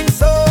whining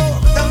so?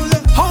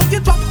 How you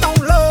drop down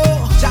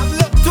low?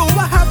 Do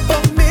I have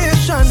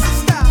permission?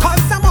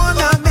 Cause I'm on a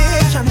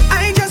mission.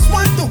 I just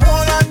want to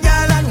hold on,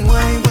 y'all, and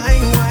wine.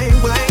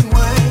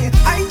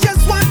 I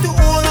just want to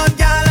hold on,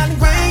 y'all, and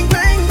grind.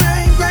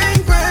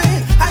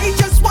 I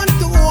just want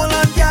to hold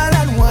on, y'all,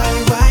 and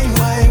wine.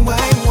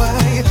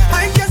 I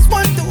just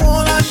want to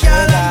hold on,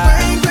 y'all,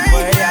 and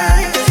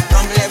grind.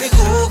 Come let me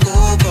go,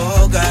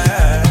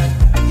 girl.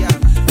 A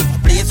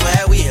place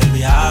where we'll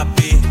be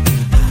happy.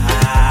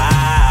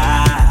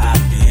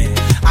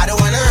 I don't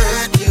wanna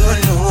hurt you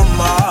no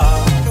more.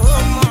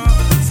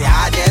 See,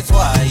 I just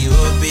want you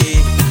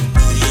be.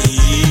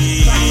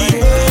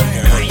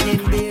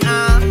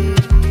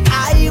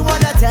 I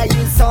wanna tell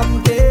you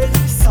something.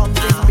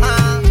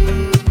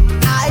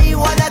 I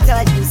wanna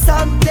tell you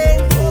something.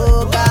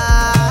 Oh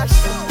gosh,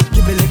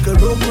 give me a little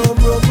room.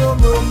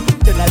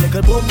 Then a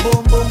little boom.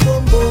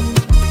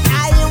 I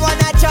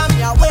wanna jump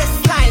your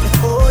waistline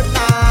all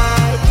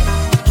night.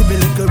 Give me a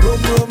little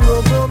room.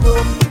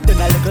 Then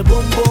a little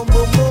boom.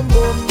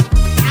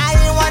 I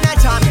wanna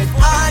jump it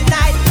all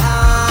night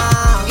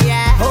long.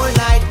 Yeah, whole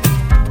night.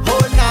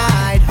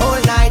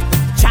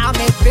 Jam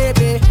it,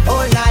 baby,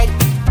 all night.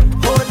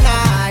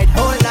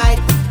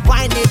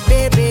 Wine it,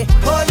 baby,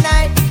 all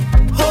night.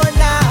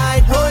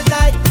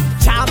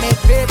 Jam it,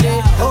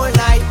 baby, all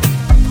night.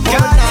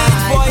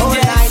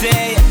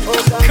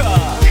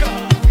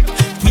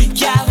 We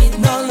can't wait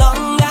no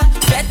longer.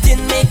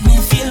 Betting make me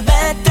feel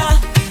better.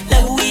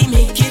 Let we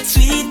make it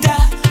sweeter.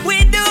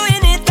 We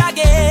doing it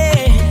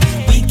again.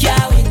 We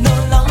can't wait no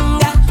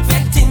longer.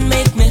 Betting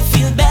make me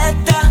feel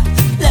better.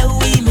 Let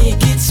we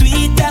make it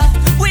sweeter.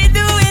 We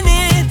doing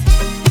it.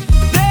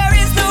 There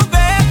is no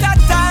better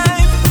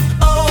time.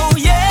 Oh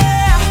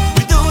yeah.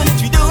 We doing it.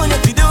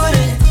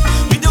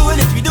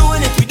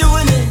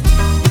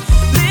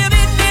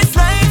 Living this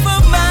life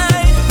of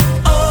mine.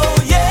 Oh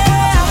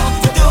yeah.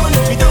 We doing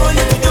it. We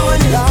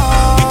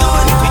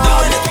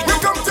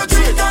come to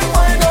drink and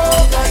wine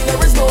up like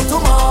there is no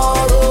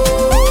tomorrow.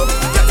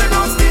 Getting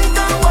on stink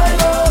and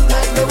wine up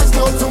like there is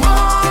no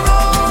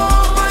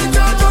tomorrow. My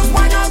girl, just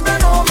wine and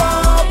bend over,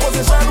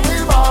 position we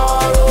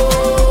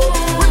borrow.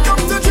 We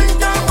come to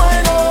drink and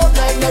wine up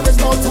like there is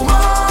no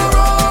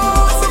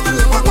tomorrow. So me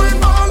live a grind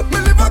ball, me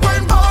liquor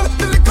them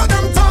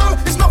tall.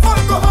 It's not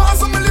alcohol,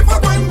 so me live a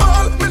grind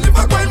ball, the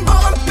liquor them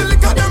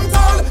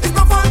tall. It's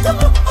not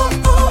alcohol.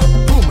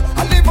 Boom, I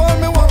leave all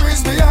my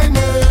worries behind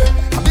me.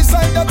 And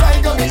beside the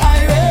tiger, me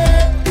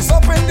highway. It's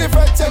up in the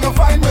fret, you go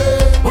find me.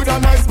 With a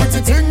nice pretty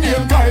thing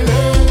named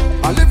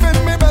Kylie. I live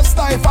in me best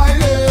life,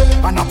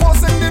 and I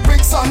post in the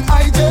pics on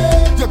IG.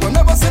 You gon'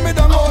 never see me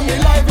down on me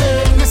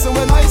lively. Listen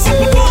when I say,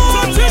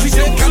 She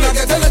said, can I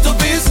get a little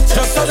piece?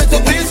 Just a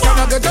little piece. Can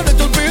I get a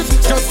little piece?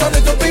 Just a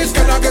little piece.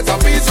 Can I get a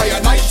piece of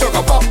your nice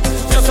sugar pop?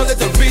 Just a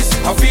little piece.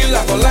 I feel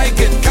like I like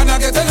it. Can I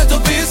get a little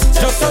piece?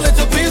 Just a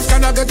little piece.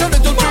 Can I get a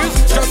little piece?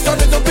 Just a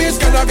little piece.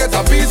 Can I get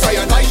a piece of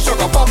your nice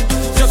sugar pop?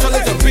 Just a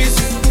little piece.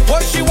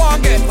 What she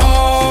want get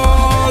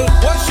all?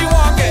 What she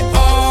want get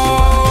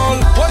all?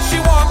 What she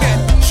want get?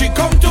 She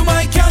come to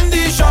my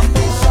candy shop.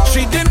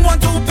 She didn't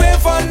want to pay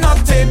for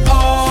nothing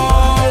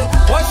all.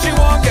 What she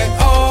want get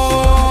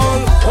all?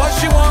 What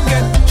she want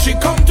get? She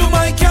come to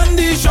my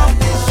candy shop.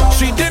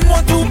 She didn't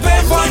want to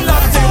pay for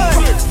nothing.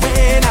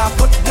 When I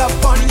put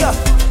love on you,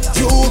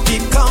 you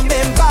keep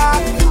coming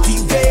back. The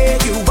way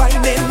you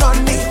whining on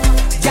me,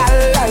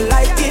 y'all are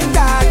liking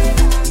that.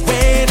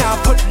 When I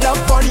put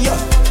love on you,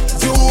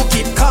 you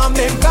keep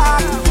coming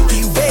back.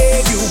 The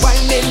way you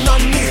whining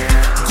on me,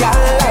 y'all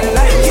are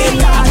liking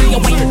that.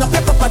 Wind up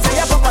your property.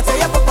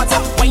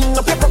 Wind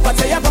up your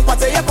property.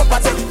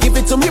 Give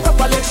it to me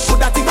properly. Put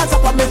that thing on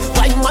top of me.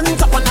 Climb on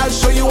top and I'll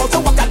show you how to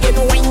walk again.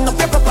 Wind up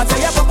your property.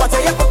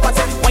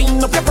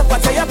 Wind up your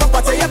property.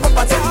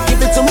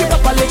 Give it to me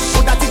properly.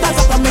 Put that thing on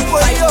top of me.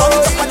 Climb on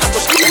top and I'll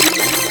show you.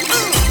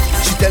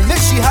 She tell me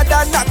she had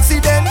an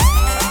accident.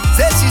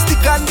 Say she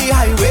stick on the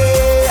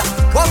highway.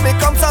 What may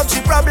come some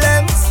she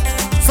problems.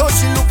 So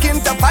she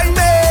looking to find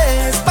me.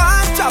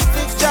 Spark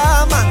traffic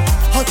jam and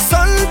hot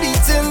sun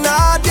beating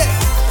her day.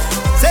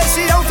 Say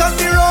she out on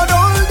the road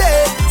all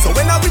day. So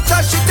when I reach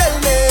her she tell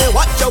me,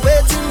 what you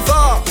waiting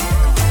for?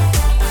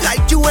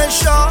 Like you ain't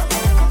sure.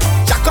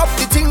 Jack up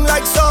the thing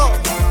like so.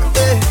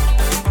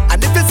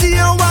 And if you see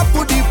how I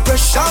put the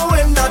pressure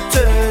when I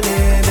turn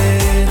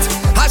it,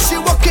 as she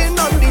walking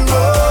on the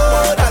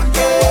road again.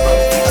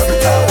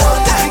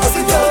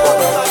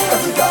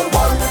 every girl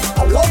want. I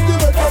love the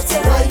way that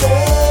you ride it.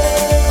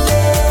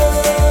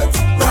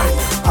 Right.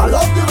 I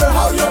love the way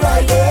how you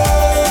ride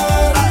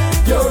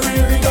it. You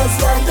really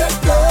just ride it,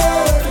 girl.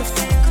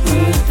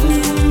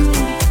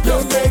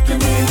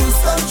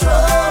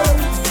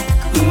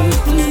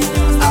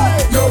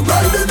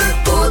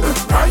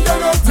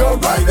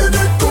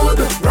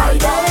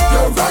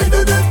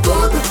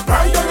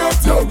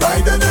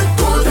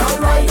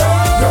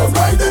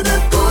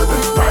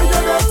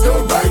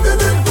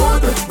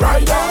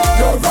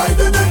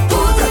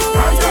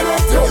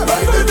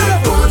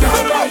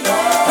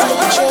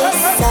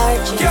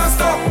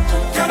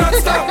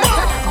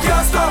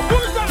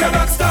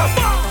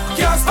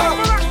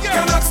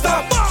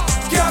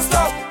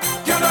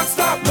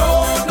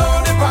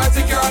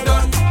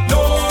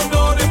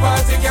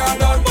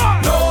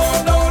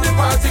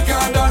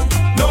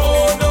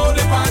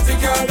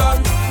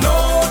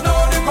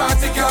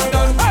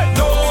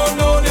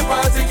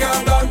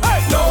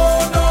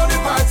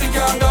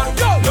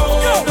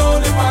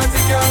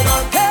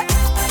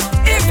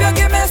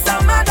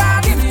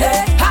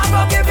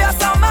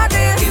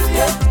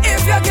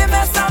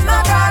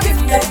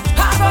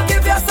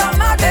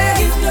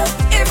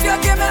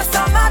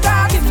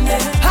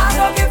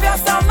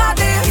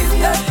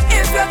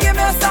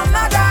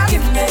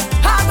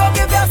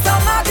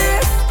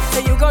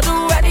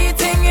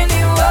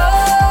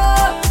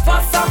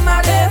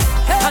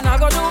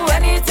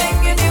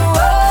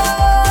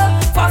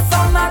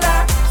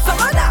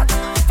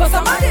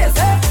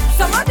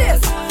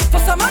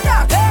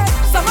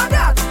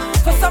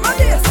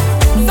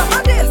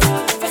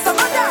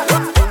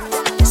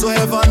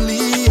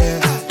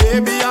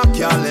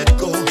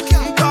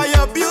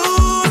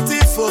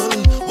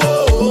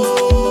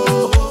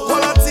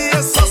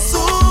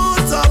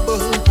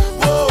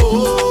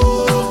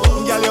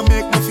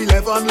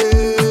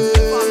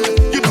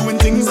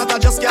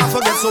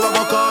 So I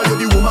gonna call you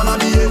the woman of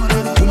the year.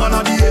 Woman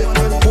of the year.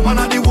 Woman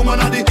of the, woman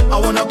of the. I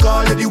wanna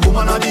call you the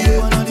woman of the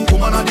year.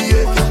 Woman of the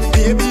year.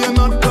 Baby, you're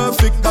not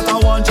perfect, but I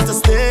want you to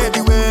stay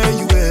the way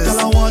you is.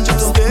 Girl, I want you to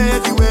stay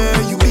the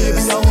way you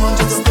is. Baby, I want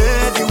you to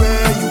stay the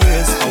way you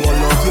is. I will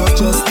love you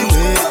just the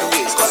way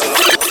you is.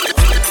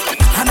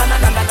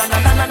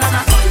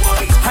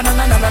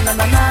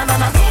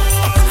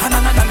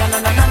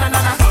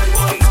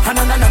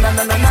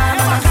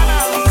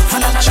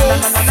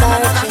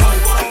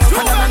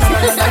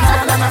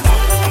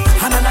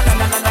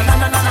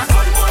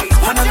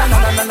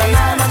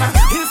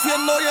 If you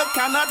know you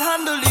cannot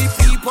handle the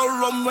people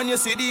rum, when you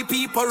see the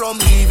people rum,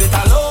 leave it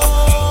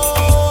alone.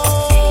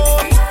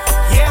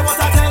 Hear what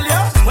I tell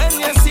you? When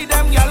you see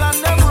them gyal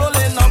and them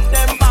rolling up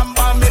them bam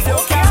bam, if you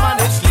can't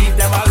manage, leave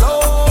them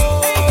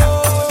alone.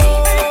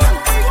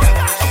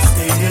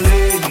 Stay in your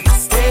lane,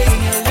 stay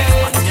in your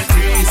lane. Back in your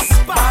crease,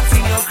 back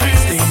in your crease.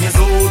 Stay in your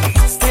zone,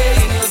 stay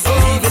in your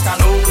zone. Leave it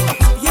alone.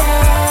 Yeah.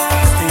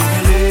 Stay in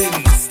your lane,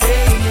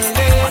 stay in your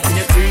lane. Back in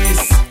your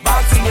crease,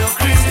 back in your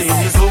crease. Stay in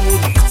your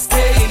zone,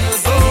 stay in your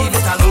zone. Leave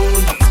it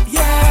alone.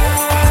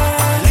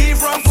 Yeah.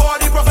 Leave rum for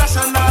the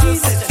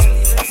professionals,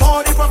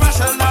 for the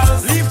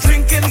professionals. Leave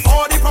drinking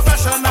for the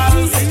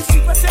professionals,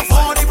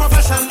 for the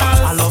professionals.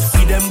 I love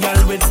see them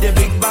girl with the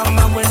big bam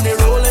bam when they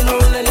rolling,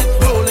 rolling it,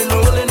 rolling,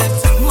 rolling it.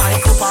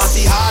 Michael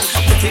party hard,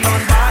 getting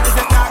on bad. If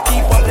you can't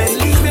keep up, then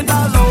leave it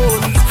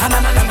alone. Ha na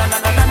na na na na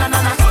na na na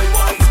na.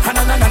 Ha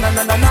na na na na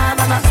na na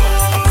na na.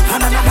 Ha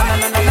na na na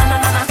na na na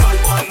na na.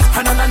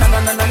 Ha na na na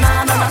na na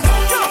na na.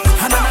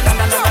 Ha na na na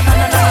na na na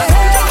na.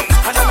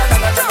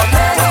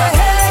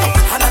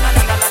 Ha na na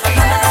na na na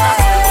na na.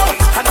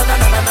 Ha na na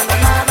na na na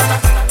na na.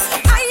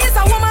 I is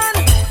a woman.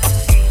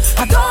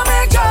 I don't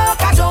make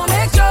joke, I don't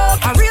make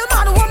joke. A real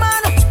man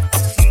woman.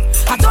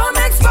 I don't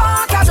make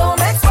sport, I don't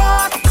make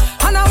sport.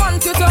 And I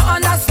want you to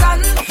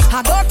understand,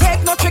 I don't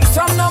take no tricks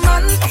from no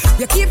man.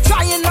 You keep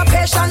trying no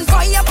patience,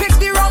 but you pick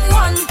the wrong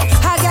one.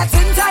 I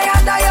getting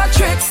tired of your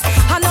tricks.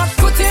 I'm not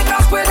putting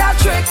up with that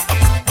trick.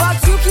 But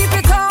you keep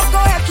it up, go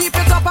ahead, keep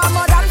it up. I'm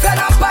more than fed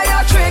up by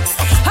your tricks.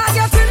 I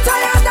getting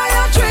tired of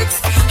your tricks.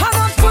 I'm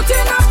not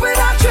putting up with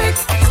that trick.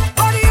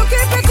 But you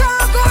keep it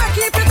up, go ahead,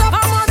 keep it up.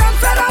 I'm more than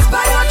fed up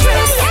by your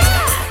tricks.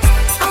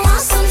 I want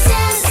some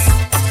sense.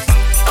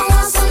 I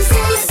want some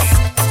sense.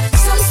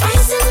 Some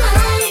spice in my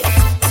life.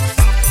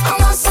 I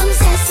want some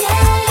sense, yeah.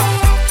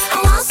 I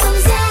want some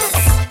sense.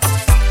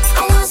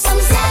 I want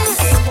some sense.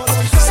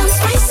 Some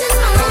spice in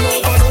my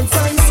life.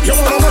 You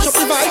wanna mash up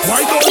the vibe?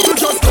 Why don't you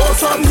just go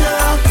from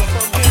here?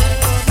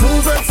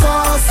 Move it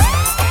fast.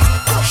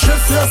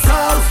 Shift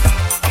yourself.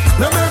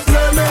 Let me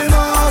play my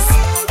mass.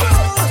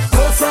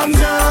 Go from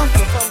here.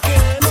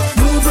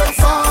 Move it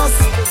fast.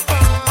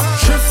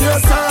 Shift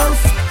yourself.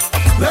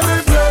 Let me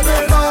play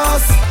my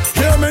mass.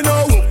 Hear me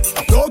now.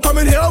 Don't come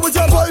in here with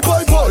your boy.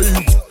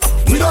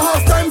 We don't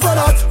have time for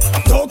that.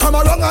 Don't come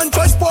along and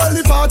try spoil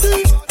the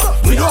party.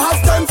 We don't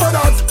have time for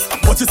that.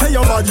 But you say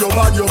you're bad. You're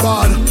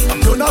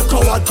not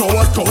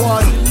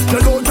coward. You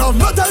don't have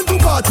no time to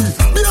party.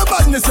 Be a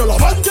badness you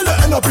love until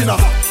you end up in a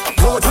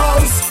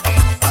courthouse,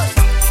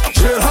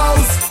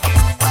 jailhouse,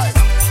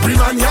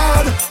 remand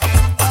yard,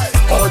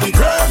 or the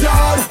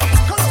graveyard.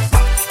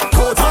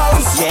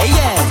 Courthouse,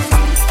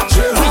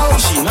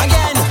 jailhouse,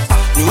 again.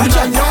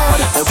 remand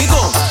yard. Here we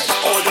go.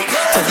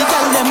 Tell the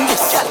girl them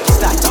this.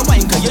 Start to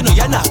wine, cause you know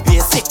you're not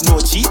basic. No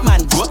cheap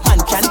man, broke man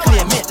can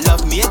claim it.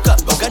 Love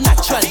makeup, but a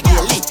natural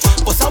daily.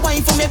 Bust a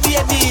wine for me,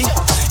 baby.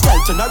 Girl,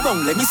 turn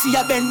around, let me see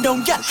ya bend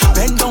down, girl.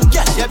 Bend down,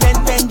 girl, you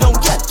bend down,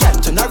 girl. Girl,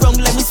 turn around,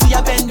 let me see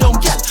ya bend down,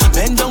 girl.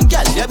 Bend down,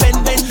 girl, you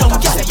bend down,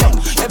 girl.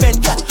 You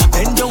bend, girl,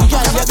 bend down,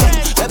 girl. You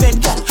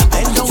bend, girl,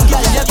 bend down,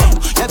 girl. You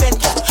bend,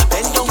 girl,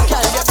 bend down,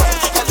 girl. You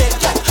bend,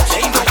 girl.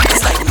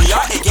 It's like me,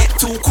 it get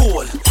too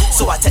cold,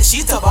 so I take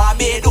she to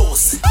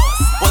Barbados.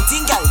 One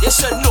thing, girl, you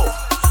should know.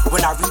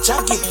 When I reach,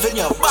 I give in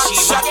your back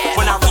shot.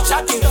 When I reach,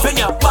 I give in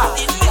your back.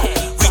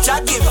 Reach, I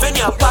give in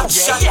your back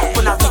shot.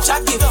 When I reach, I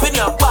give in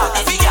your back.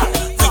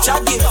 Reach, I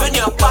give in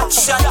your back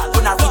shot.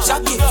 When I reach, I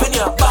give in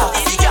your back.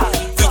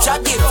 Reach, I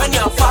give in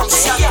your back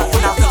shot.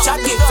 When I reach, I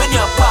give in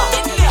your back.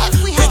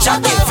 Reach, I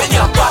give in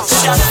your back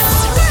shot.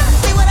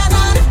 We woulda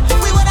done,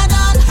 we woulda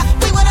done,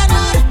 we woulda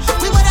done,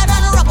 we woulda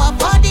done rubber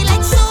body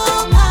like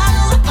soap and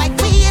rock like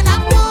we in a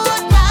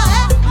boat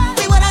now.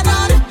 We woulda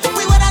done,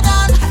 we woulda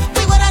done,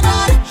 we woulda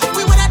done,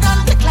 we woulda done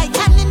click like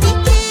an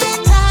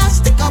indicator,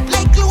 stick up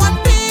like glue and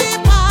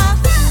paper.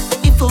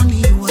 If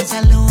only you was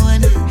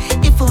alone,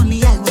 if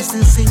only I was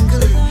still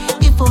single,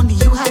 if only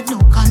you had no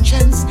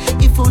conscience,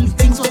 if only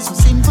things were so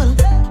simple.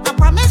 I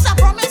promise, I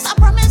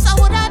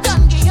woulda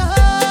done, girl.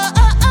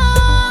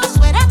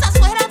 Swear that, I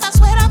swear that, I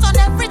swear that.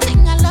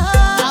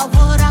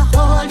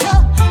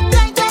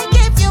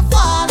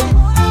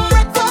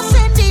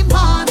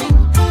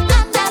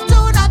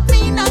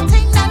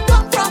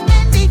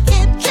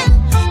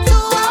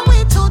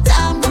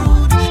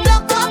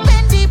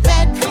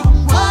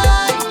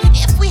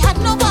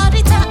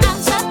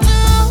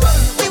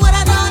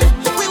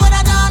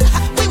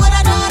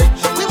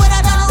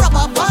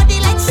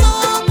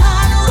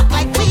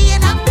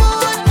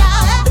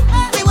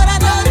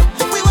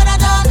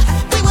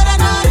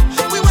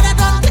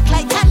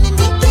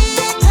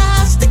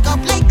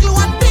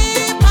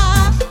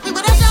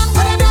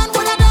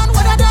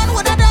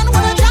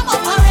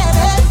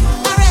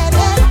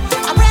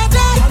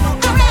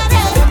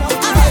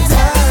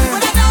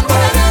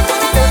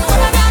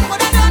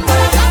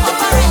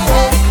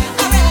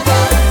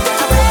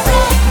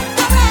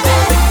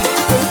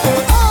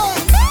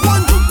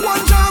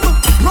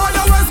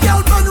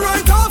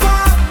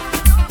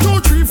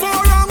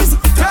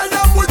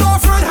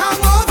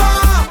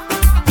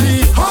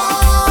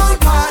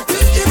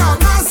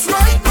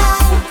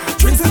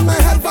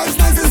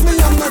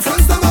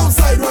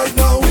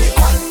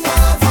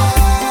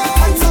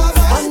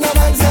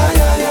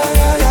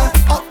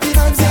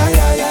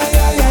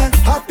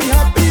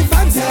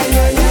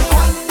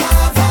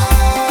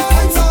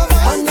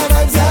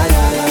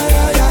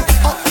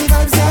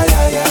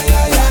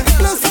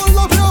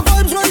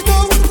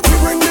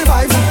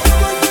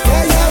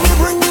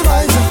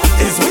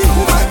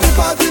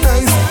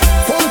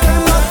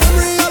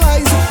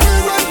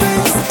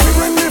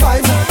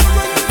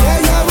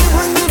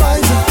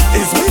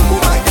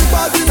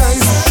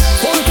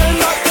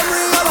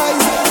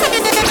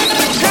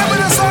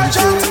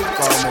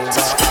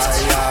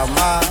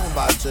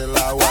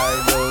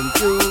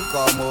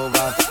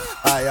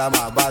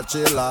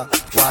 bachelor.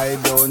 Why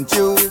don't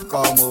you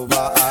come over?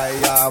 I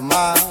am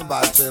a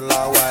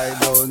bachelor. Why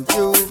don't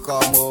you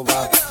come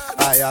over?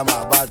 I am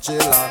a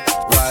bachelor.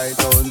 Why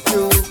don't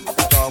you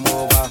come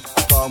over?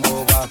 Come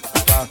over.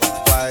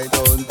 Why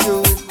don't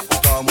you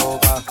come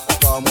over?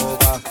 Come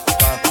over.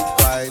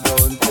 Why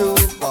don't you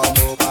come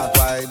over?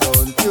 Why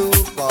don't you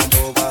come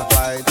over?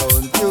 Why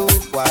don't you?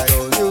 Why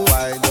don't you?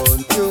 Why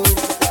don't you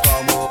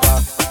come over?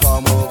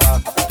 Come over.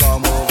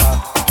 Come over.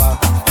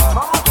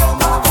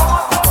 Come over.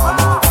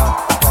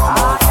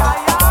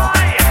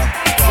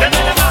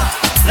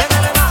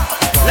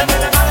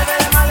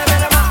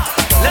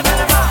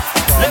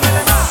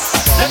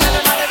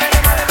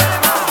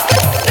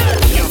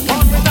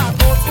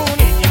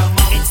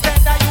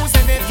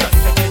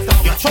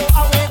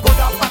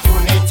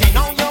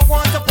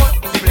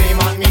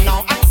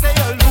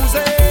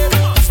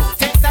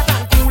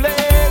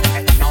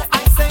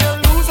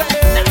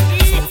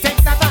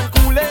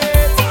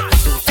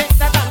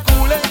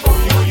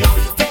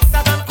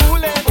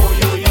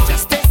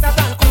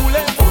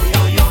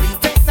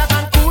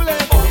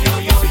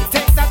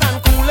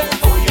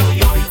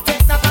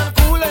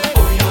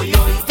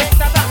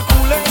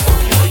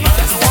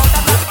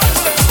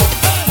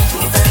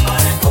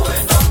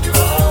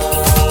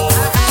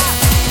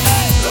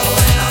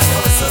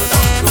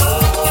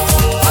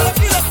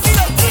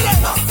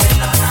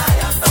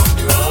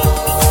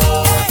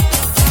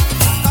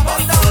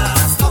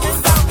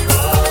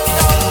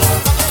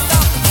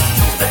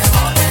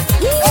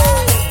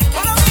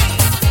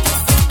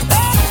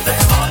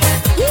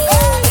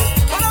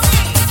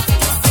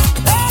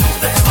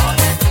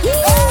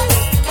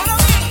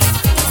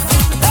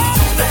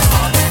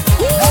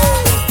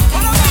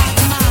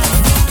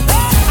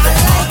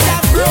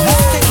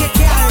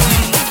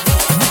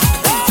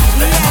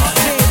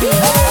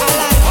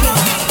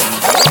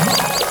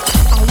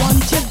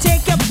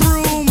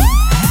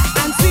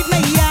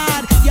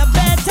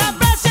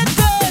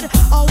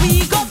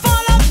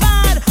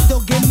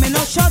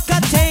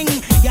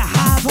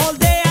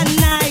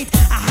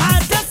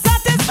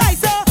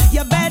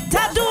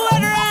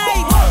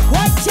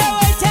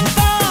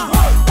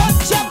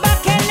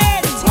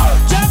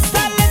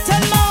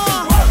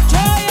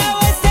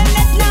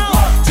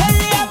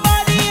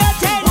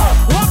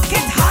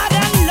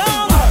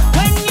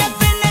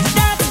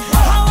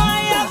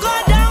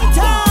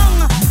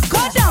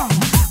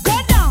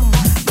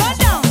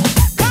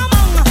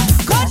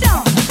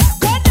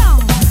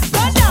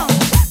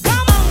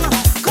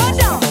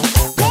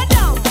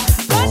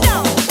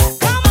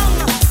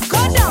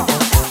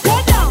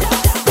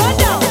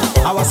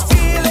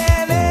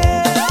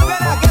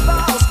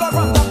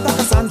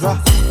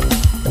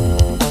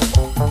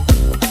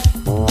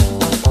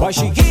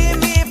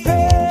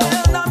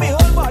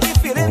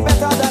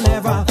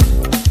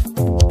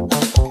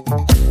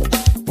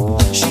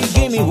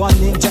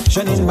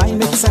 In my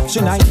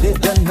midsection, I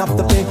didn't have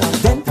to pay.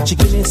 Then she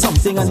give me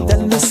something and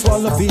tell me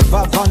swallow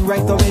Viva Van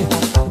right away.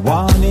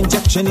 One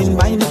injection in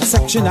my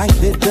midsection, I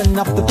didn't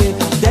have to pay.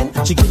 Then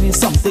she give me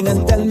something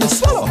and tell me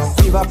swallow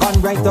Viva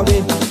Van right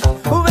away.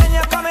 When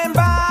you're coming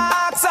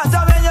back,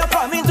 Santa, when you're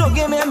coming to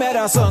give me a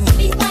medicine.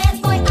 Be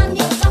quiet, boy, I'm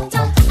your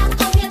doctor. I'm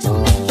come here to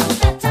make you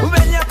better.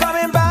 When you're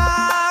coming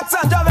back,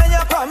 Santa, when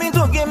you're coming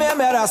to give me a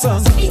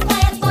medicine. Be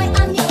quiet, boy,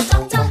 I'm your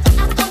doctor.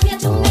 I'm come here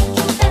to make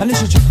you better. And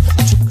this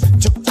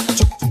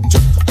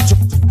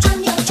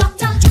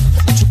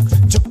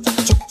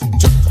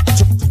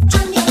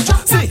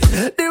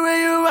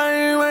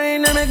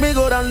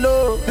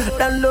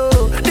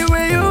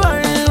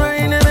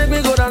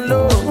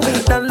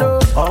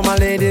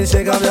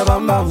shake up your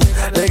bam bam.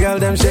 The girl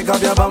them shake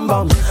up your bam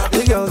bam.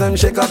 The girl them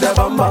shake up your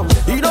bam bam.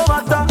 You don't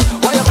matter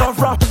where you come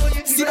from.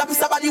 See that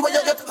piece of body where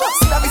you get.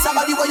 See that piece of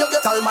body where you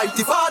get.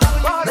 Almighty Father,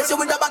 bless you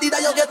with the body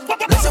that you get.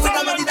 Bless you with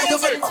the body that you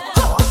get.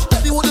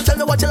 Baby, would you tell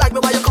me what you like me?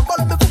 Why you come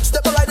follow me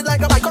footstep and ride it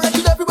like a bike, correct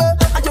it everywhere.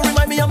 And you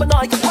remind me I'm a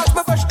Nike. Watch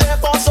me fresh air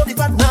for so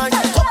deep at night.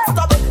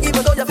 Comfortable,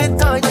 even though you fit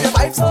tight. And your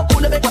vibe so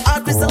cool, you make my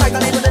heart crystal like.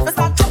 And even if it's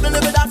not troubling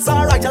me, that's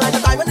alright. You like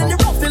a diamond in the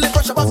rough, feel the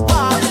pressure bust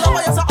by. You know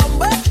why you're so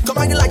humble. Come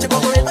on, you like your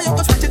cover. You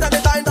can switch it at the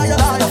time that you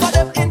like. For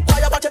them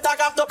inquire, but you talk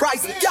off the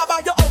price. Yeah,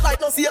 buy your own light,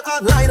 don't see it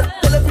online.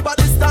 Tell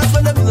everybody dance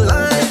when them in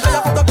line. And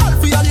you put a call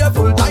for all your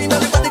full time.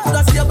 Everybody could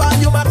have seen you,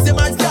 you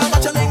maximize. Can't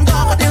match your link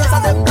down, but the rest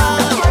of them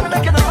blind. You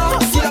make it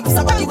up. See that piece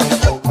of body when you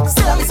get.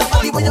 See that piece of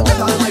body when you get.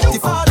 Almighty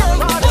Father,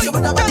 bless you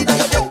with the body that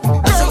you get.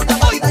 Bless you with the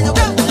body that you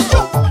get.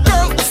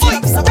 See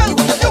that piece of body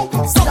when you get.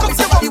 See that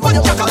piece of body when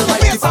you get.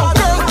 Almighty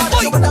Father,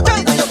 bless you with the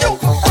body that you get.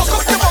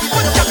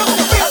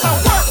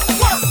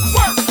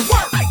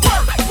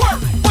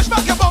 Push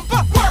back your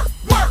bumper.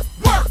 Work.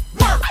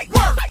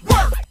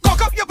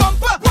 Cock up your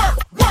bumper.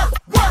 Work.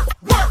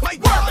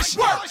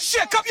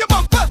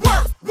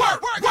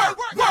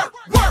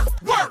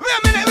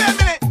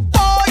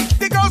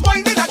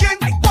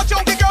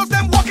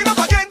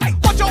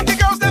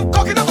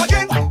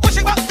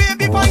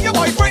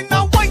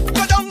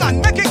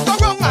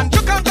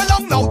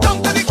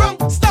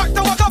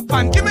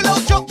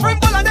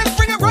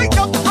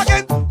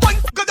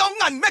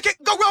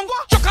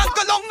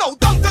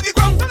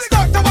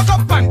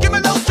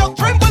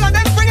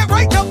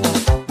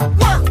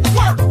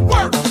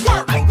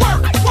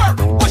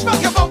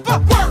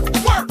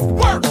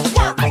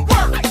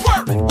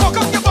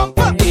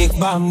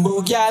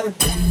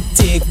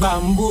 Take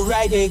bamboo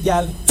ride it,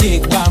 gal.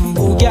 Take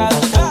bamboo, gal.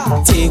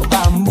 Take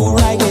bamboo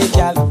ride it,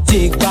 gal.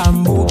 Take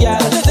bamboo, gal.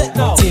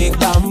 Take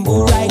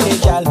bamboo ride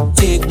it, gal.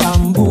 Take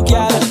bamboo,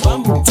 gal.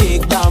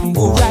 Take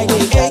bamboo ride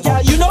it, hey,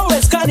 gal. You know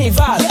it's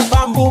carnival.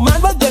 Bamboo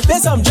man, but they pay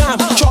some jam.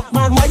 Truck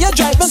man, why you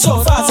driving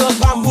so fast? So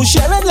bamboo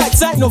sharing like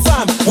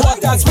Cynofarm.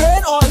 Water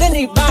spraying all in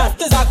the band.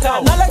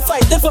 Not like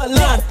fighting for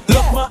land.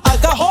 Look, my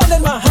alcohol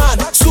in my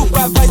hand.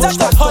 Supervisor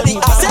got holly.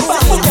 I said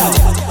bamboo, gal.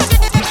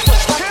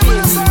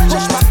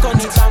 Push back on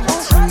the bamboo.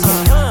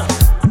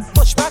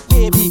 Push back,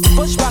 baby.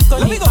 Push back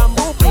on the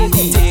bamboo,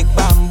 baby. Take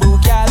bamboo,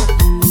 gal.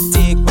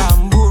 Take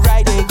bamboo,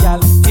 ride it, gal.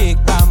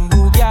 Take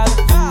bamboo, gal.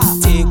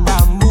 Take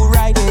bamboo,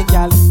 ride it,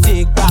 gal.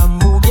 Take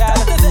bamboo, gal.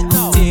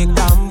 Take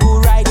bamboo,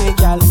 ride it,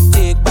 gal.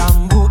 Take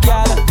bamboo,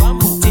 gal.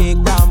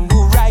 Take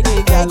bamboo, ride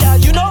it, gal. Hey, gal,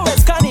 you know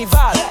it's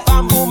carnival.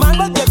 Bamboo man,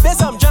 but they pay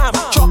some jam.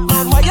 Truck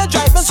man, why you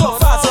driving so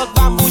fast? So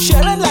bamboo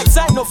sharing like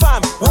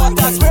Cynofarm.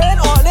 Water spraying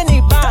all in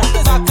the band.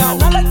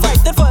 Not like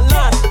fighting for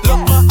land.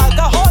 Look, my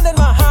alcohol in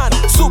my hand.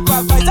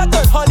 Supervisor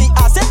got holly.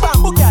 I said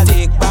bamboo, gal.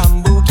 Take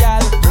bamboo,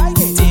 gal.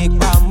 Take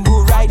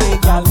bamboo, ride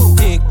it, gal.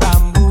 Take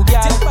bamboo,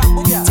 gal.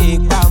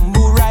 Take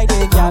bamboo, ride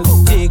it, gal.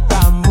 Take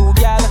bamboo,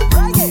 gal.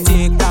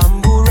 Take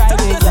bamboo,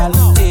 ride it, gal.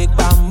 Take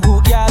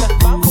bamboo, gal.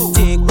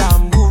 Take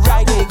bamboo,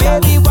 ride it, gal.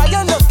 Baby, why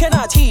you looking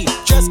at he?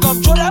 Just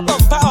come throw that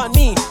bumper on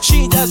me.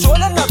 She just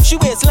rolling up, she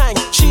waistline.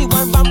 She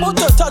want bamboo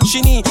to touch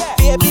she knee.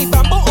 Baby,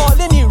 bamboo all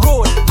in the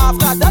road.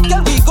 After that,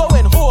 girl, we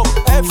going home.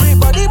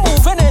 Everybody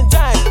moving in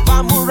time.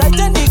 Bamboo right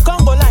in the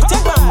Congo line.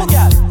 Take bamboo,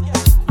 girl.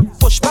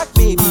 Push back,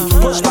 baby.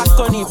 Push back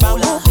on the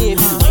bamboo,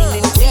 baby.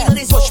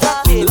 Push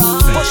back, baby.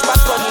 Push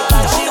back on the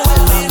bamboo.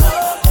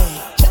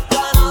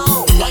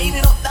 Wind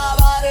it up, that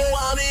body,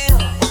 want me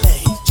up.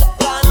 Hey, check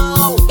that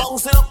out.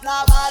 Bouncing up,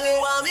 that body,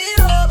 want me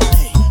up.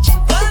 Hey,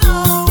 check that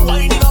out.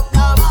 Wind it up,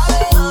 that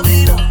body, want me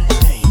up.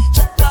 Hey,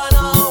 check that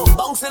out.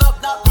 Bouncing up,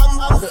 that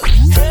bamboo.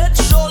 Head,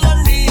 shoulder,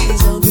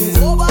 knees.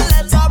 Over,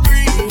 let her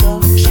breathe.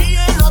 She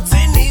ain't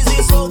nothing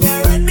easy, so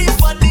get ready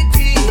for the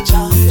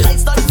teacher.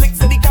 Lights start flick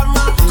to the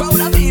camera.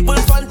 Crowd of people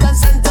front and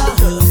center.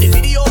 The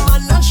video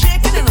man not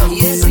shaking it up.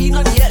 Yeah, see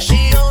not yet.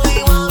 She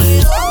only want me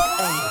up.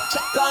 Hey,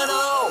 check that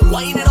out.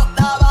 Wind it up,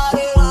 that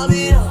body, want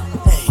me up.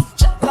 Hey,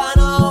 check that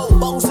out.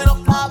 Bouncing up,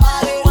 that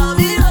body, want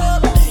me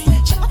up.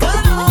 Hey, check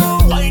that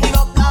out. Wind it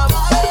up, that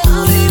body,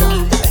 want me up.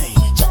 Hey,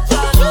 check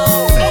that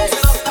out.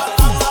 Bouncing up, that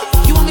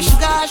body. You want me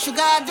sugar,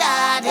 sugar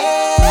daddy?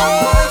 Of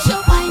course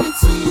you're wine and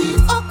sweet.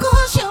 Of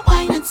course you're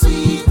wine and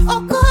sweet.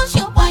 Of course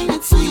you're wine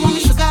and sweet. You want me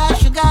sugar,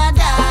 sugar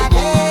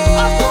daddy?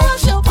 Of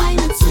course you're wine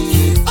and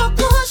sweet. Of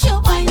course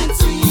you're wine and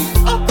sweet.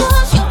 Of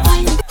course you're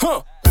wine and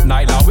Huh.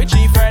 Nyla with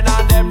she friend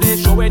and them they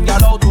showing y'all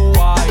how to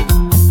wine.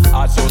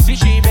 As you see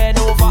she bend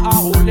over and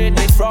holding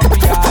it from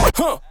behind.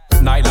 Huh.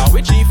 Nyla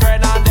with she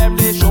friend and them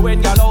they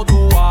showing y'all how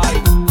to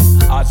wine.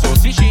 As you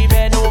see she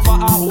bend over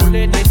and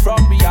holding it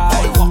from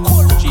behind.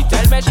 She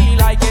tell me she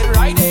like it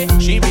right there.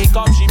 She make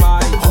up she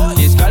mind.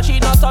 This girl she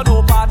not a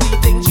no party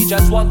thing. She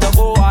just want to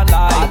go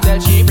online. I tell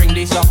she bring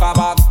the sucker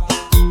back.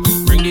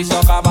 Bring the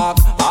sucker back.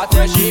 I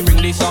tell she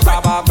bring the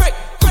sucker back.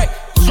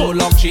 So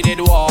long she did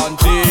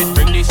want it.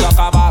 Bring the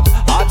sucker back.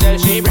 I tell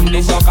she bring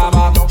the sucker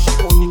back.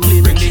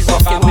 Bring the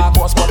sucker back.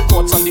 Boss but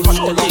courts on the hunt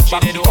to take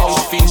back. She did want.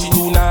 She feel she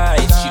too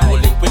nice. She go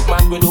link with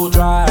man with no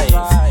drive.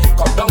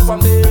 Come down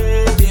from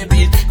there,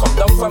 baby. Come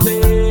down from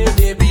there,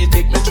 baby.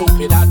 Take me through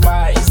with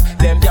advice.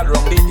 Them girl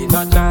wrong they did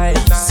not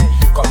nice.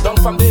 Come down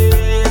from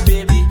there,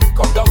 baby.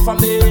 Come down from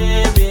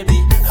there,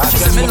 baby. She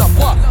said me love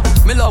walk.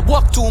 Me love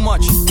walk too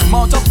much.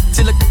 Mount up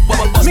till it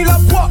bust. Me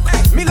love walk.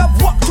 Me love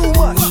walk too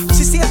much.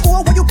 She say,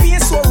 oh, why you being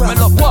so rough? Me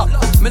love walk.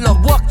 Me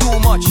love walk too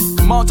much.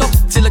 Mount up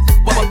till it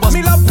bust.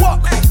 Me love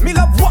walk. Me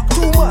love walk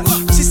too much.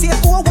 She say,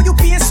 oh, why you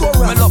being so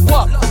rough? Me love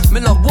walk. Me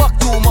love walk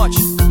too much.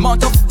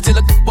 Mount up till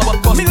it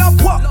bust. Me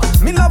love walk.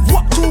 Me love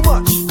walk too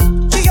much.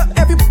 She up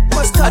every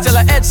must touch. I tell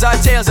her heads are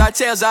tails, her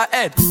tails are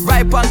head.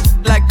 Right punk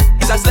like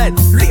it's a sled.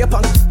 Lay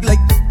punk like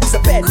it's a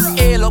bed.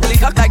 A ugly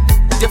cock like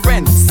your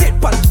friend. Sit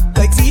punk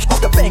like Z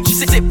off the bench. She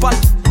sit punk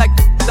like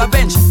the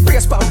bench.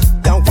 Brace punk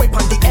down, wipe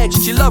on the edge.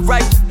 She love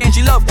right and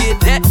she love get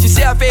that. She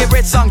say her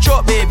favorite song,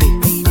 choke baby.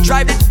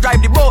 Drive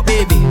the boat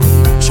baby.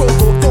 Choke,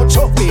 don't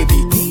choke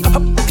baby.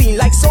 Clean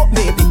like soap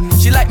baby.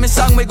 She like me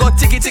song, we go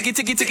ticky ticky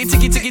ticky ticky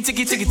ticky ticky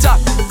ticky ticky tock.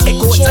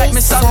 Echo it like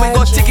me song, we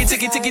go ticky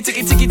ticky ticky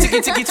ticky ticky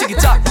ticky ticky ticky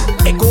tock.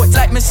 Echo it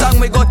like me song,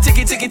 we go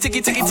ticky ticky ticky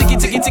ticky ticky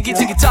ticky ticky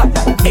ticky tock.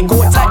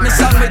 Echo it like me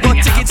song, we go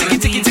ticky ticky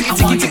ticky ticky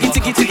ticky ticky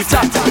ticky ticky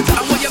tock.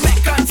 I want you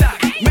make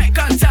contact, make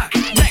contact,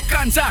 make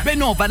contact.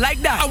 Bend over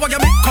like that. I want you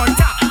make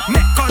contact,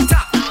 make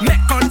contact, make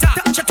contact.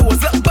 Touch your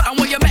toes up, but I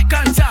want you make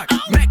contact,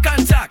 make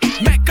contact,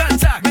 make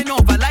contact. Bend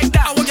over like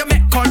that. I want you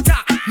make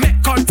contact, make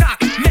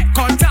contact, make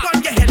contact. On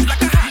your head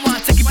like a hat. You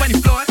want take it on the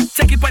floor,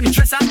 take it on the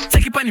dresser,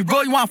 take it on the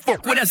roll. You want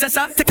fuck with a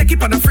zessa? Take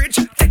it on the fridge,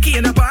 take it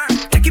in the bar,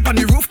 take it on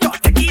the rooftop,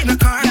 take it in the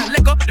car. Yeah,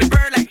 let go the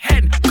bird like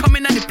hen.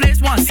 Coming on the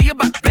place, want see your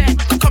back bend.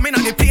 Coming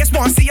on the place,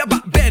 want see your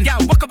back bend. Yeah,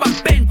 walk up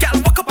and bend,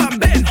 girl, walk up and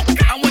bend.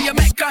 I want you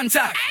make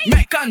contact,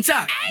 make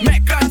contact,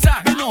 make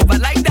contact. Bend over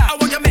like that. I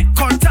want you make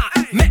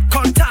contact, make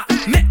contact,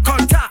 make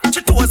contact.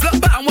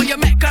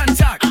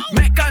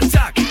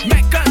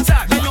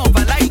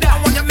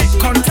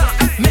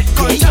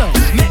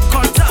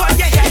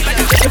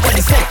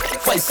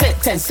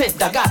 ten set,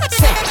 da got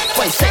set,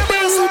 five set.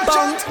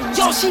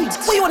 Yo, she,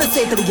 what you wanna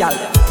say to the gal?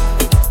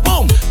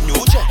 Boom,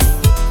 new jack.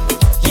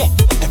 Yeah,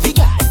 every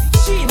guy.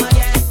 She my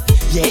guy.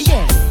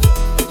 Yeah.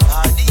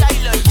 The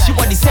island. She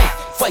want the set,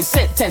 five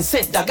set, ten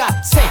set, da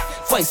got set,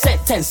 five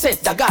set, ten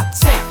set, da got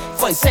set,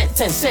 five set,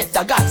 ten set,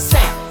 da got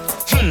set.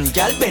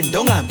 Gal bend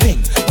down and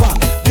bing, bang,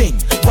 bing,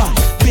 bang,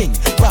 bing,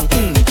 bang.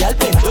 Gal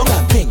bend down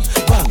and bing,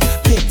 bang,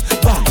 bing,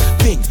 bang,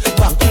 bing,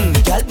 bang.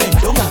 Gal bend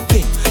down and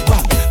bing,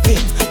 bang,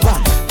 bing,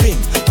 bang, bing,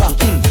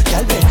 bang.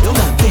 Gal bend down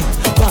and bing,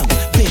 bang,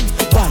 bing,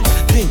 bang,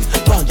 bing,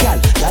 bang. Gal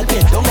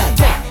bend down and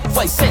bang.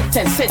 5 set,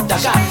 10 set, I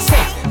got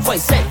set. 5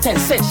 set, 10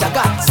 set, I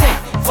got set.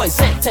 5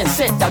 set, 10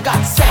 set, I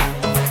got set.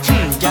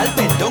 Gal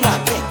bend down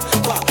and bing,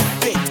 bang,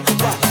 bing,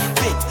 bang,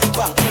 bing,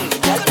 bang.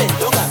 Gal bend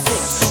down and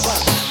bing,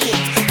 bang,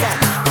 bing, bang,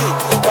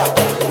 bing,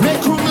 bang.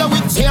 Make room, let we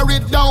tear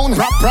it down.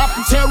 Rap,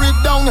 tear it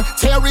down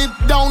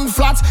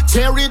flat,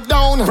 tear it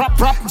down. Rap,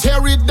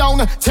 tear it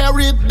down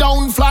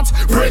flat.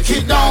 Break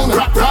it down,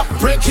 rap,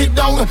 break it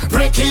down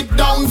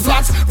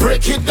flat.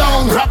 Break it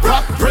down,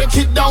 rap, break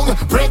it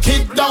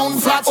down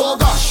flat. Oh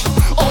gosh,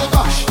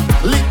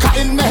 liquor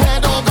in my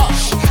head. Oh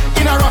gosh,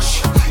 in a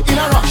rush.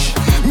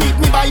 Meet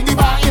me by the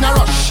bar in a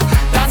rush.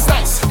 Dance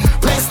nice,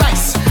 place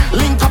nice.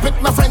 Link up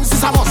with my friends,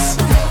 it's a must.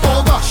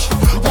 Oh gosh,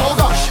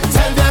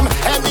 tell them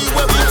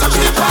anywhere we touch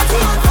the party.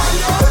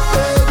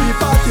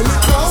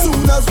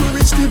 Soon as we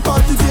reach the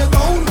party, tear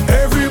down.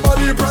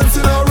 Everybody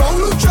prancing around.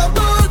 Look your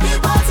body,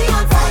 party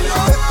on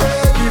fire.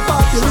 The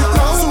party lit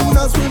down. Soon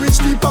as we reach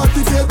the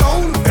party, tear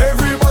down.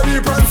 Everybody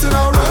prancing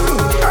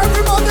around.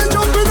 Everybody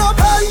jumping up,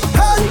 hey,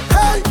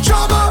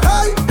 trouble,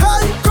 hey,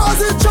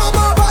 cause it's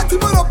trouble. Party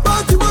but up,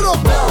 hey,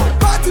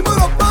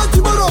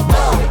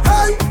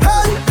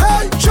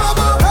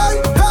 trouble, hey,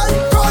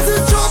 cause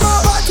it's trouble.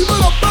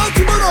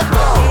 Party but up.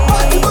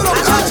 I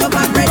got your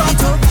man ready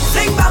to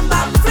fling bam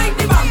bam, fling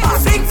the bam bam,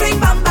 fling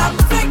bam bam,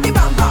 fling the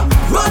bam bam,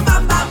 roll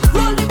bam bam,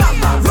 roll the bam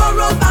bam,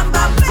 roll bam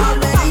bam, I'm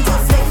ready to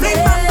fling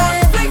bam bam,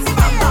 fling the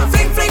bam bam,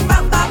 fling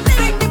bam bam,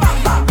 fling the bam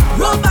bam,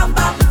 roll bam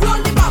bam, roll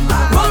the bam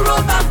bam,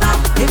 roll bam bam.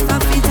 If my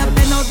feet up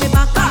and out the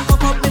back,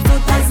 up my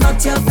foot, that's not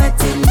your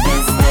fetting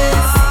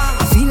business.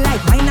 I feel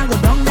like mine and go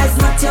down, that's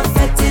not your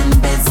fetting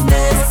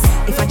business.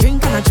 If I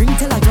drink and I drink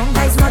till I drunk,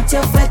 that's not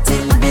your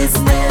fetting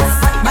business.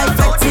 My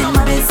fetting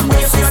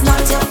business is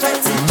not your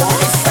fetting.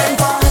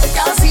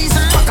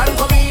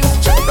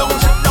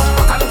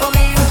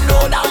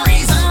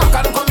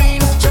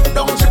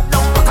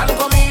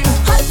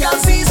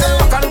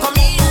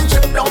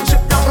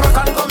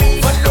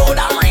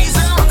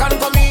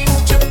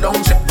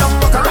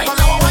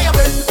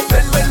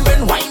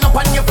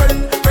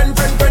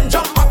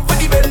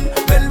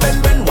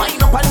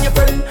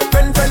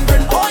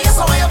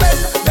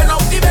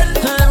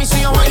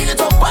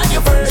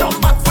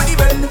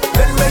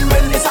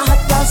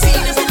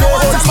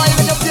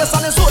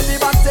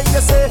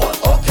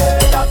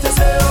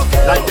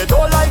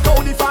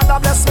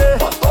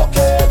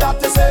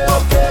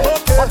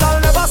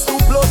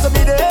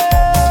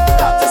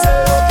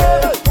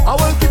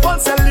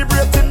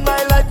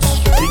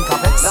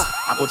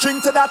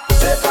 Drink to that,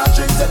 take a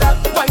drink to that,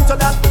 wine to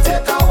that,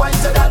 take a wine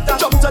to that,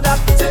 jump to that,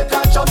 take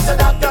a jump to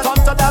that, turn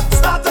to that,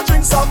 start to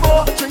drink some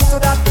more. Drink to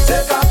that,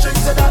 take a drink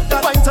to that,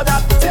 wine to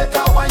that, take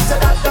a wine to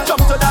that,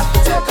 jump to that,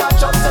 take a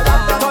jump to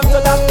that, turn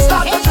to that,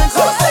 start to drink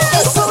some more.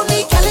 It's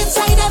only gal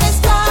inside of this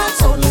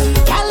dance, only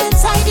gal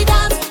inside the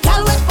dance.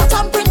 Gal with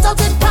bottom print out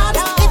in pants.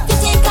 If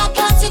you take a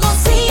glance, you gon'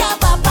 see a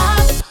bam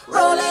bam.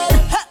 Rolling,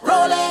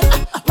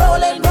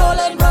 faster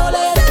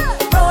rolling.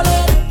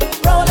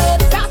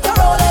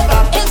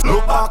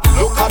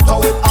 Look at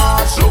how it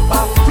arch, look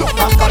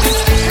back at the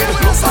speed.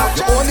 Look back,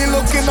 you only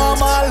looking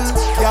normal,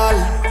 girl.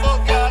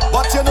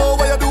 But you know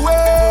what you're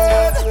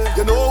doing,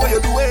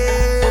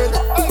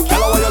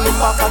 Girl, when you look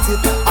back at it,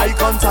 eye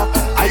contact,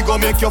 I go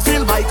make you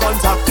feel my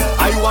contact.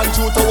 I want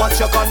you to watch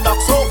your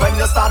conduct, so when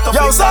you start to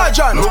Yo,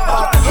 Sergeant, look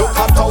back, look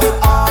at how it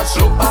arch,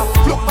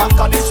 look back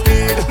at the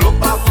speed. Look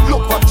back,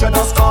 look what you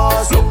the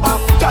scars. Look back,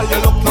 girl, you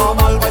look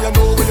normal, but you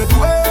know what you're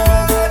doing.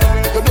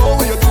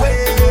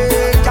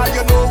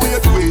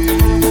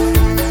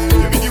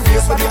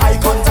 For the eye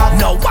contact.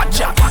 Now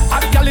watch out,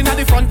 a girl inna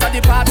the front of the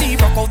party,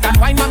 broke out and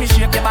wine, mommy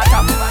shake your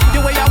bottom.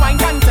 The way you wine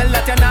can tell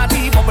that you're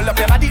naughty. Bubble up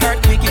your body,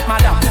 earthquake it,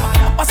 madam.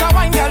 What's a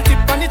wine girl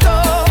tip on the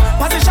toe?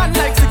 Position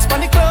like 6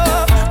 on the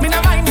club. Me nah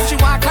mind if she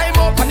want climb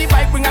up on the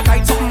bike, bring a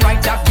tight something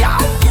right up,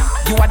 yeah.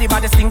 You are the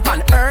baddest thing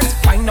on earth.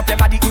 Wind up your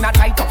body in a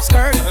tight up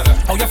skirt.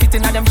 How you fit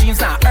inna them jeans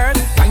now earth?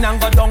 Wine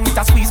and go down with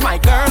a squeeze, my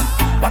girl.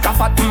 What a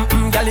fat, girl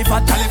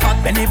fat.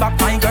 Benny back,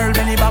 my girl,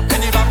 benny back.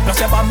 Plus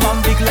your bam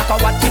bam big like a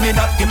what? Give me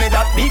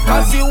that,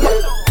 because you.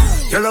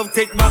 Your love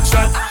take back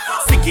shot.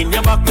 Stick in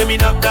your back, let me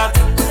knock that.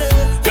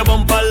 Your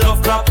bumper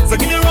love clap. So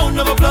give me a round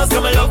of applause,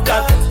 come I love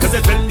that. Cause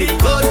it's trending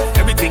good,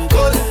 everything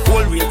good.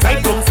 Hold real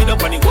tight, don't sit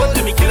up on the wood.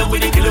 Let me kill him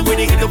with it, hit him with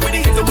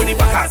it.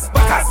 Backass.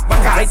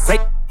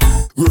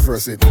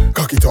 Reverse it,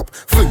 cock it up,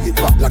 fling it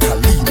back like a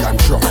lead and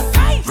truck.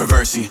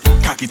 Reverse it,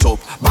 cock it up,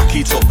 back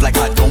it up like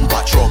a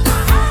dumper truck.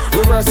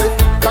 Reverse it,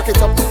 cock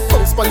it up,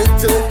 bounce on it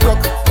till it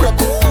rock.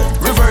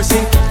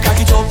 controversy. Cock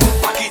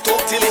it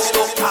up till it's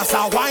stuck. Cause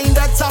I wine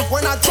better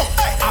when I chuck,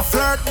 I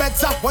flirt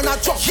better when I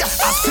chuck,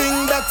 I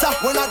sing better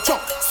when I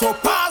chuck. So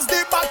pass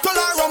the bottle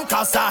of rum,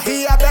 cause I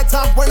hear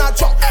better when I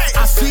chuck,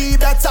 I see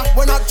better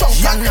when I chuck,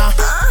 and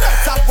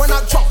better when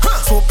I chuck.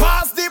 So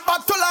pass the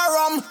bottle of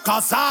rum,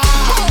 cause I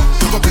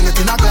you go bring it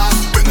in a glass,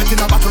 bring it in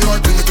a bottle or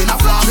bring it in a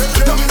flask.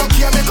 Now me no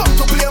care, me come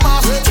to play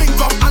mass.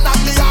 Drink up and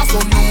have the ass, so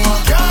no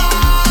one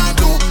can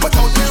do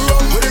without the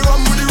rum, with the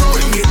rum, with the rum.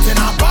 Bring it in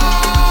a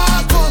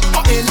bottle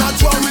or in a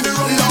drum with the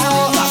rum.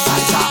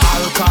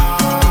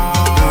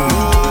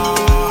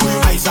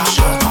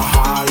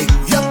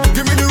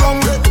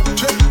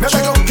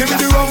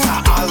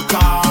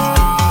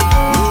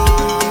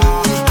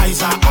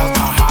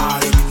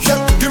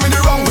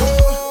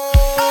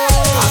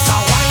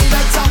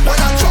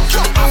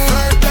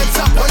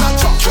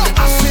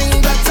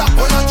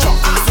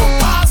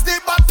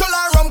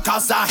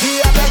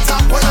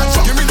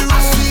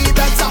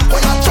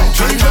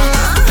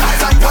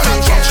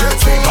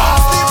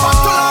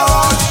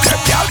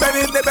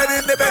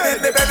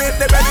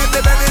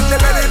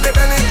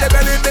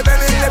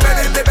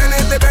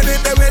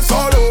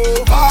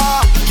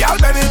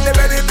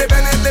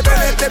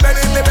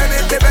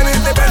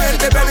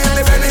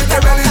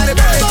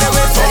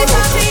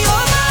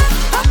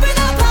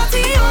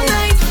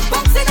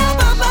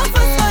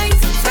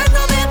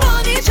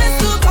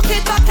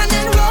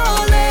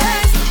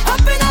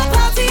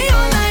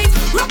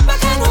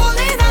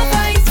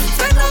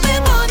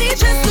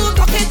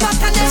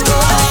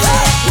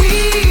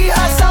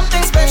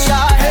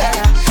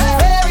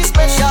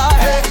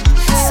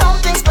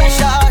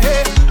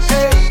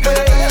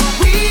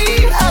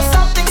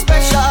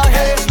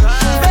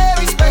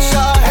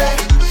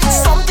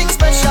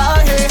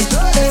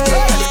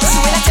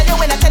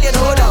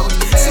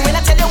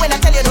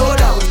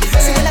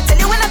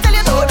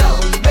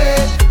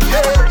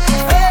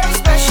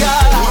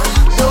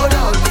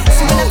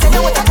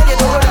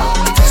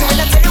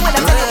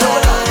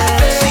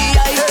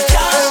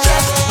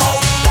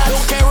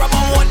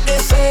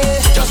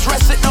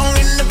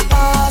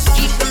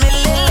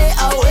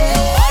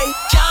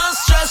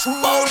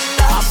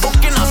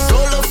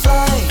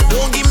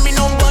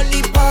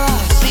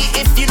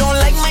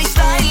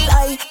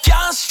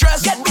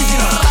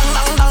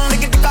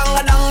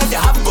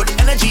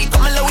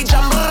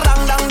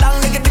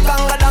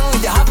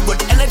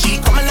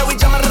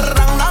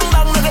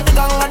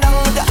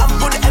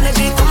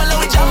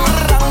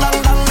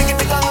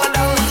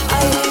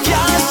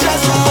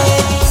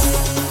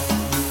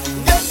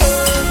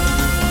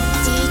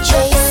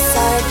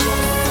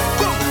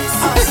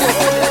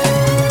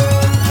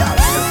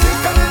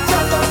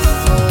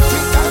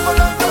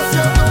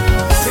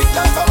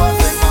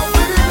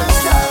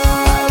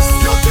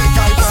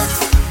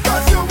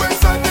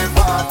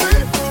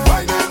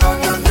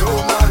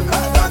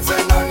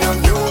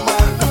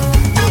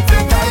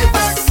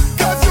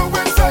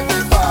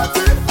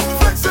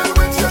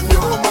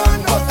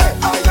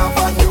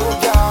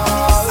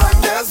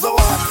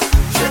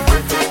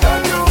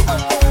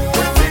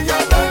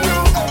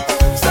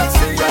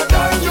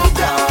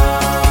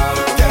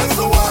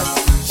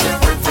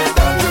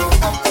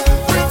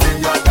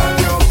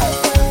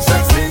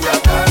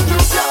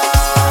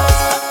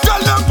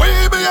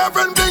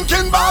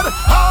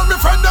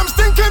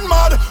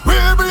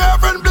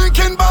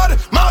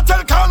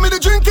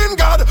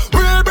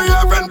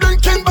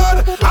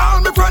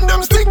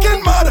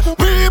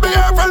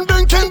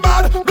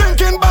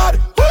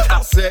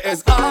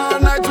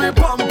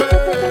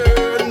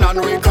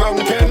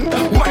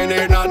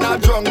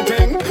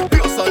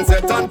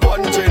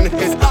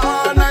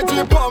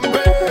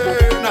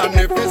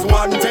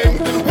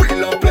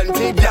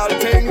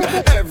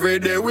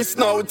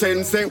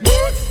 Say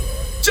what?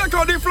 Check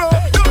out the flow.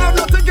 Don't have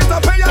nothing to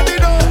pay at the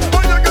door.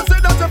 But you can say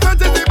that your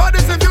friend is the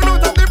baddest if you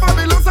don't have the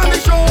fabulous on the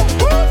show.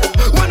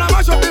 When I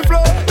mash up the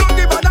flow, don't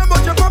give a damn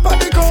about your papa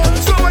the code.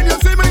 So when you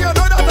see me, you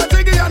know that I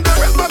take it and the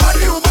rest my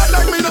body who bad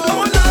like me know.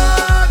 Oh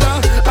Lord,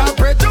 I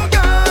pray to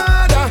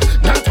God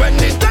that when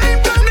the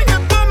time comes to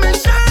get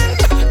permission,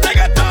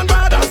 take it down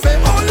bad. I say,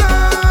 oh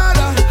Lord,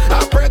 I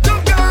pray to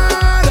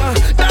God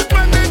that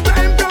when the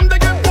time comes to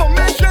get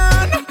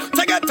permission,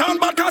 take it down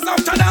bad. Cause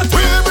after that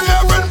we be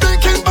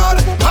everything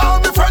bad. All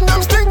my friends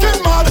them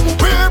stinking mad.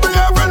 We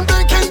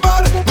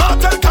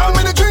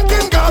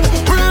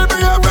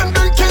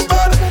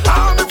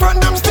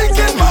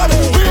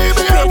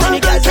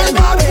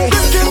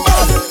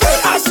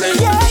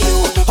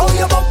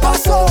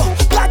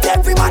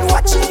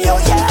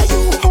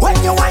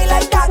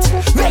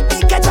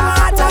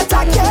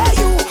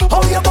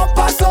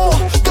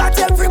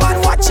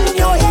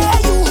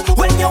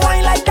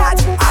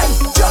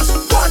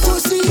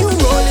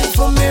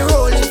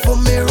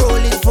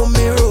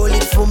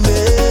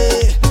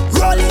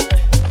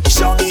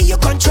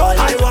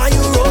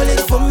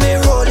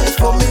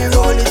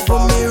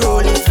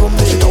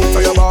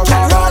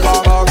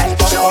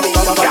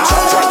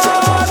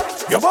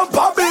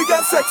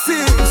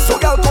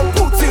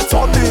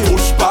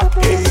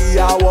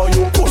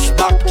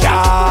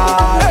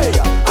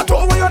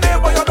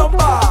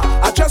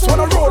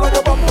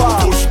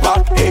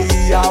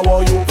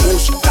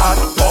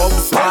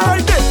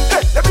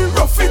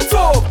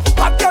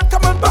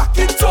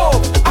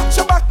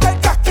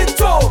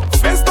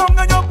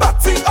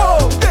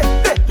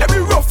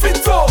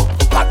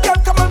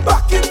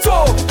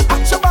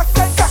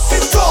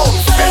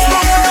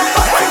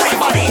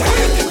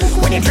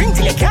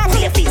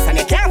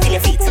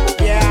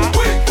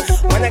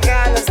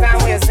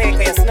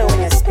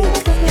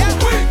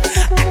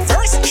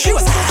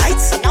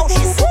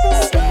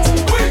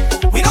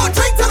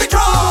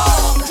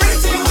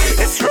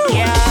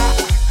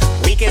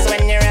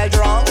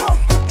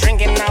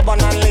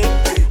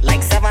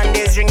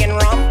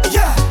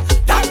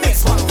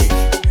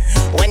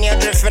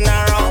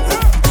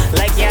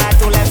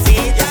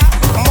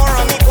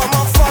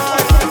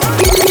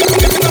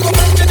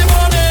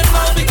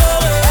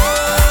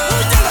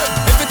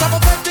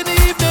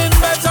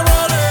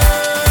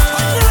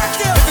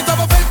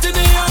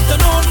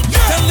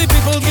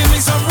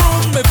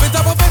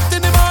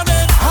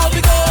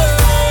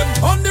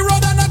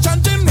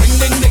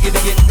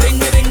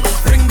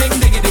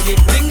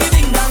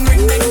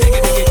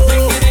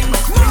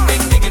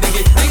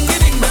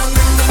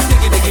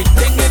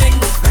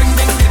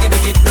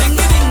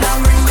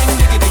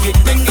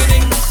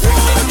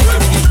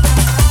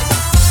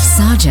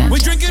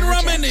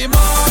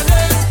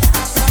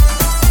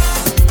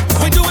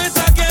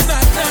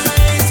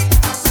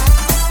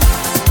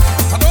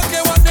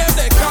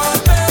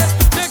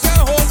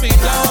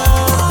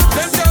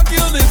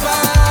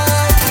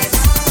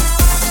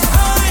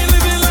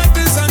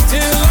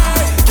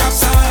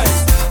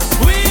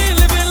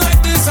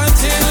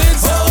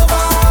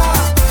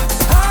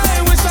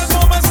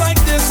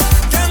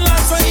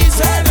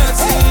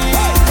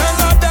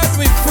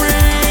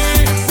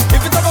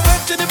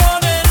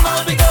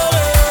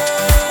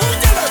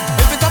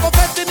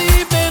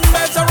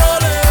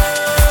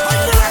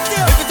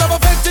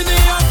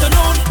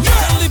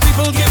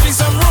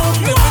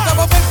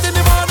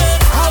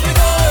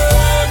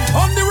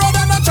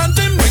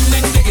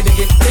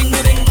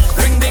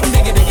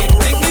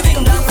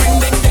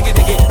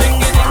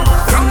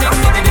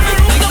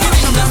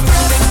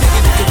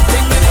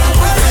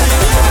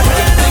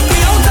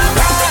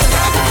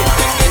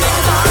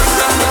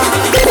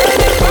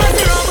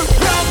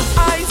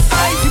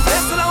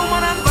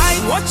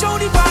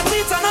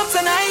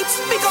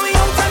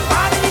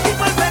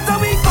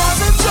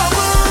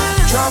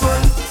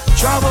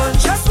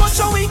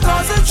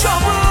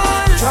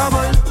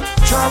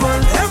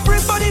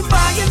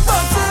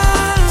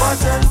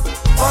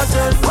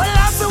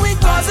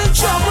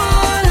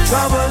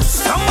trouble.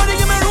 Somebody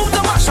give me room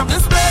to mash up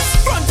this place.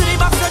 Front to the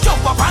back, to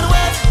jump up and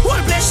wait. Whole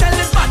place shell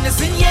is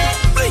madness in here.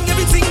 Bring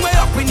everything way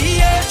up in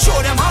the air. Show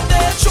them up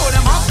there, show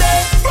them up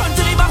there. Front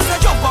to the back, to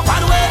jump up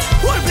and wait.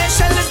 Whole place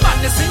shell is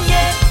madness in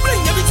here.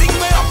 Bring everything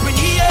way up in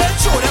the air.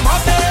 Show them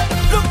up there.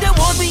 Look, they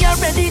want we are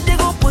ready. They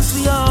go push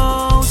we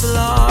out,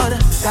 Lord.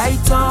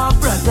 Light up,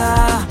 brother.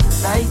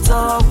 Light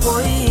up,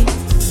 boy.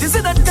 This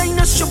is the kind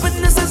of shopping.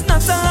 This is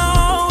not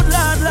allowed,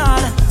 Lord,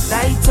 Lord.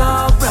 Light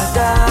up,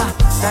 brother.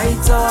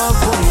 Light up,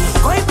 boy.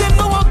 Go them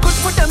know what good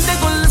for them. They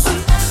go listen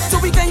to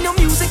we kind of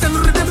music and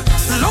rhythm.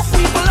 Look,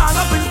 people all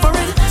up in for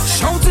it.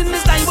 Shouting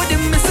this time with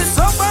them misses.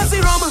 So fancy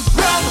rum,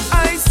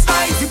 ice,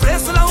 ice. You play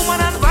slow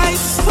man and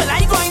vibes. Well,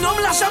 I going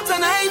home lash up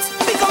tonight.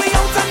 Because we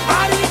out and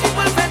party.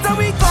 People better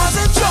we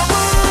causing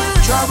trouble.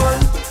 Trouble,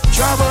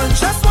 trouble.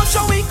 Just watch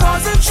how we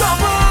causing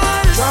trouble.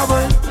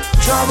 Trouble,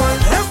 trouble.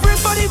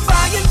 Everybody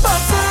buying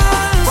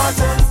buttons.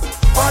 Buttons,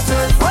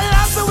 buttons. Well,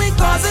 after we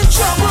causing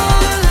trouble.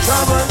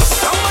 Trouble.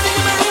 Somebody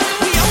give me room.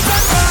 We out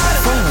and party.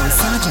 Follow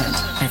Sergeant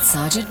at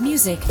Sergeant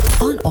Music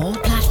on all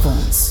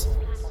platforms.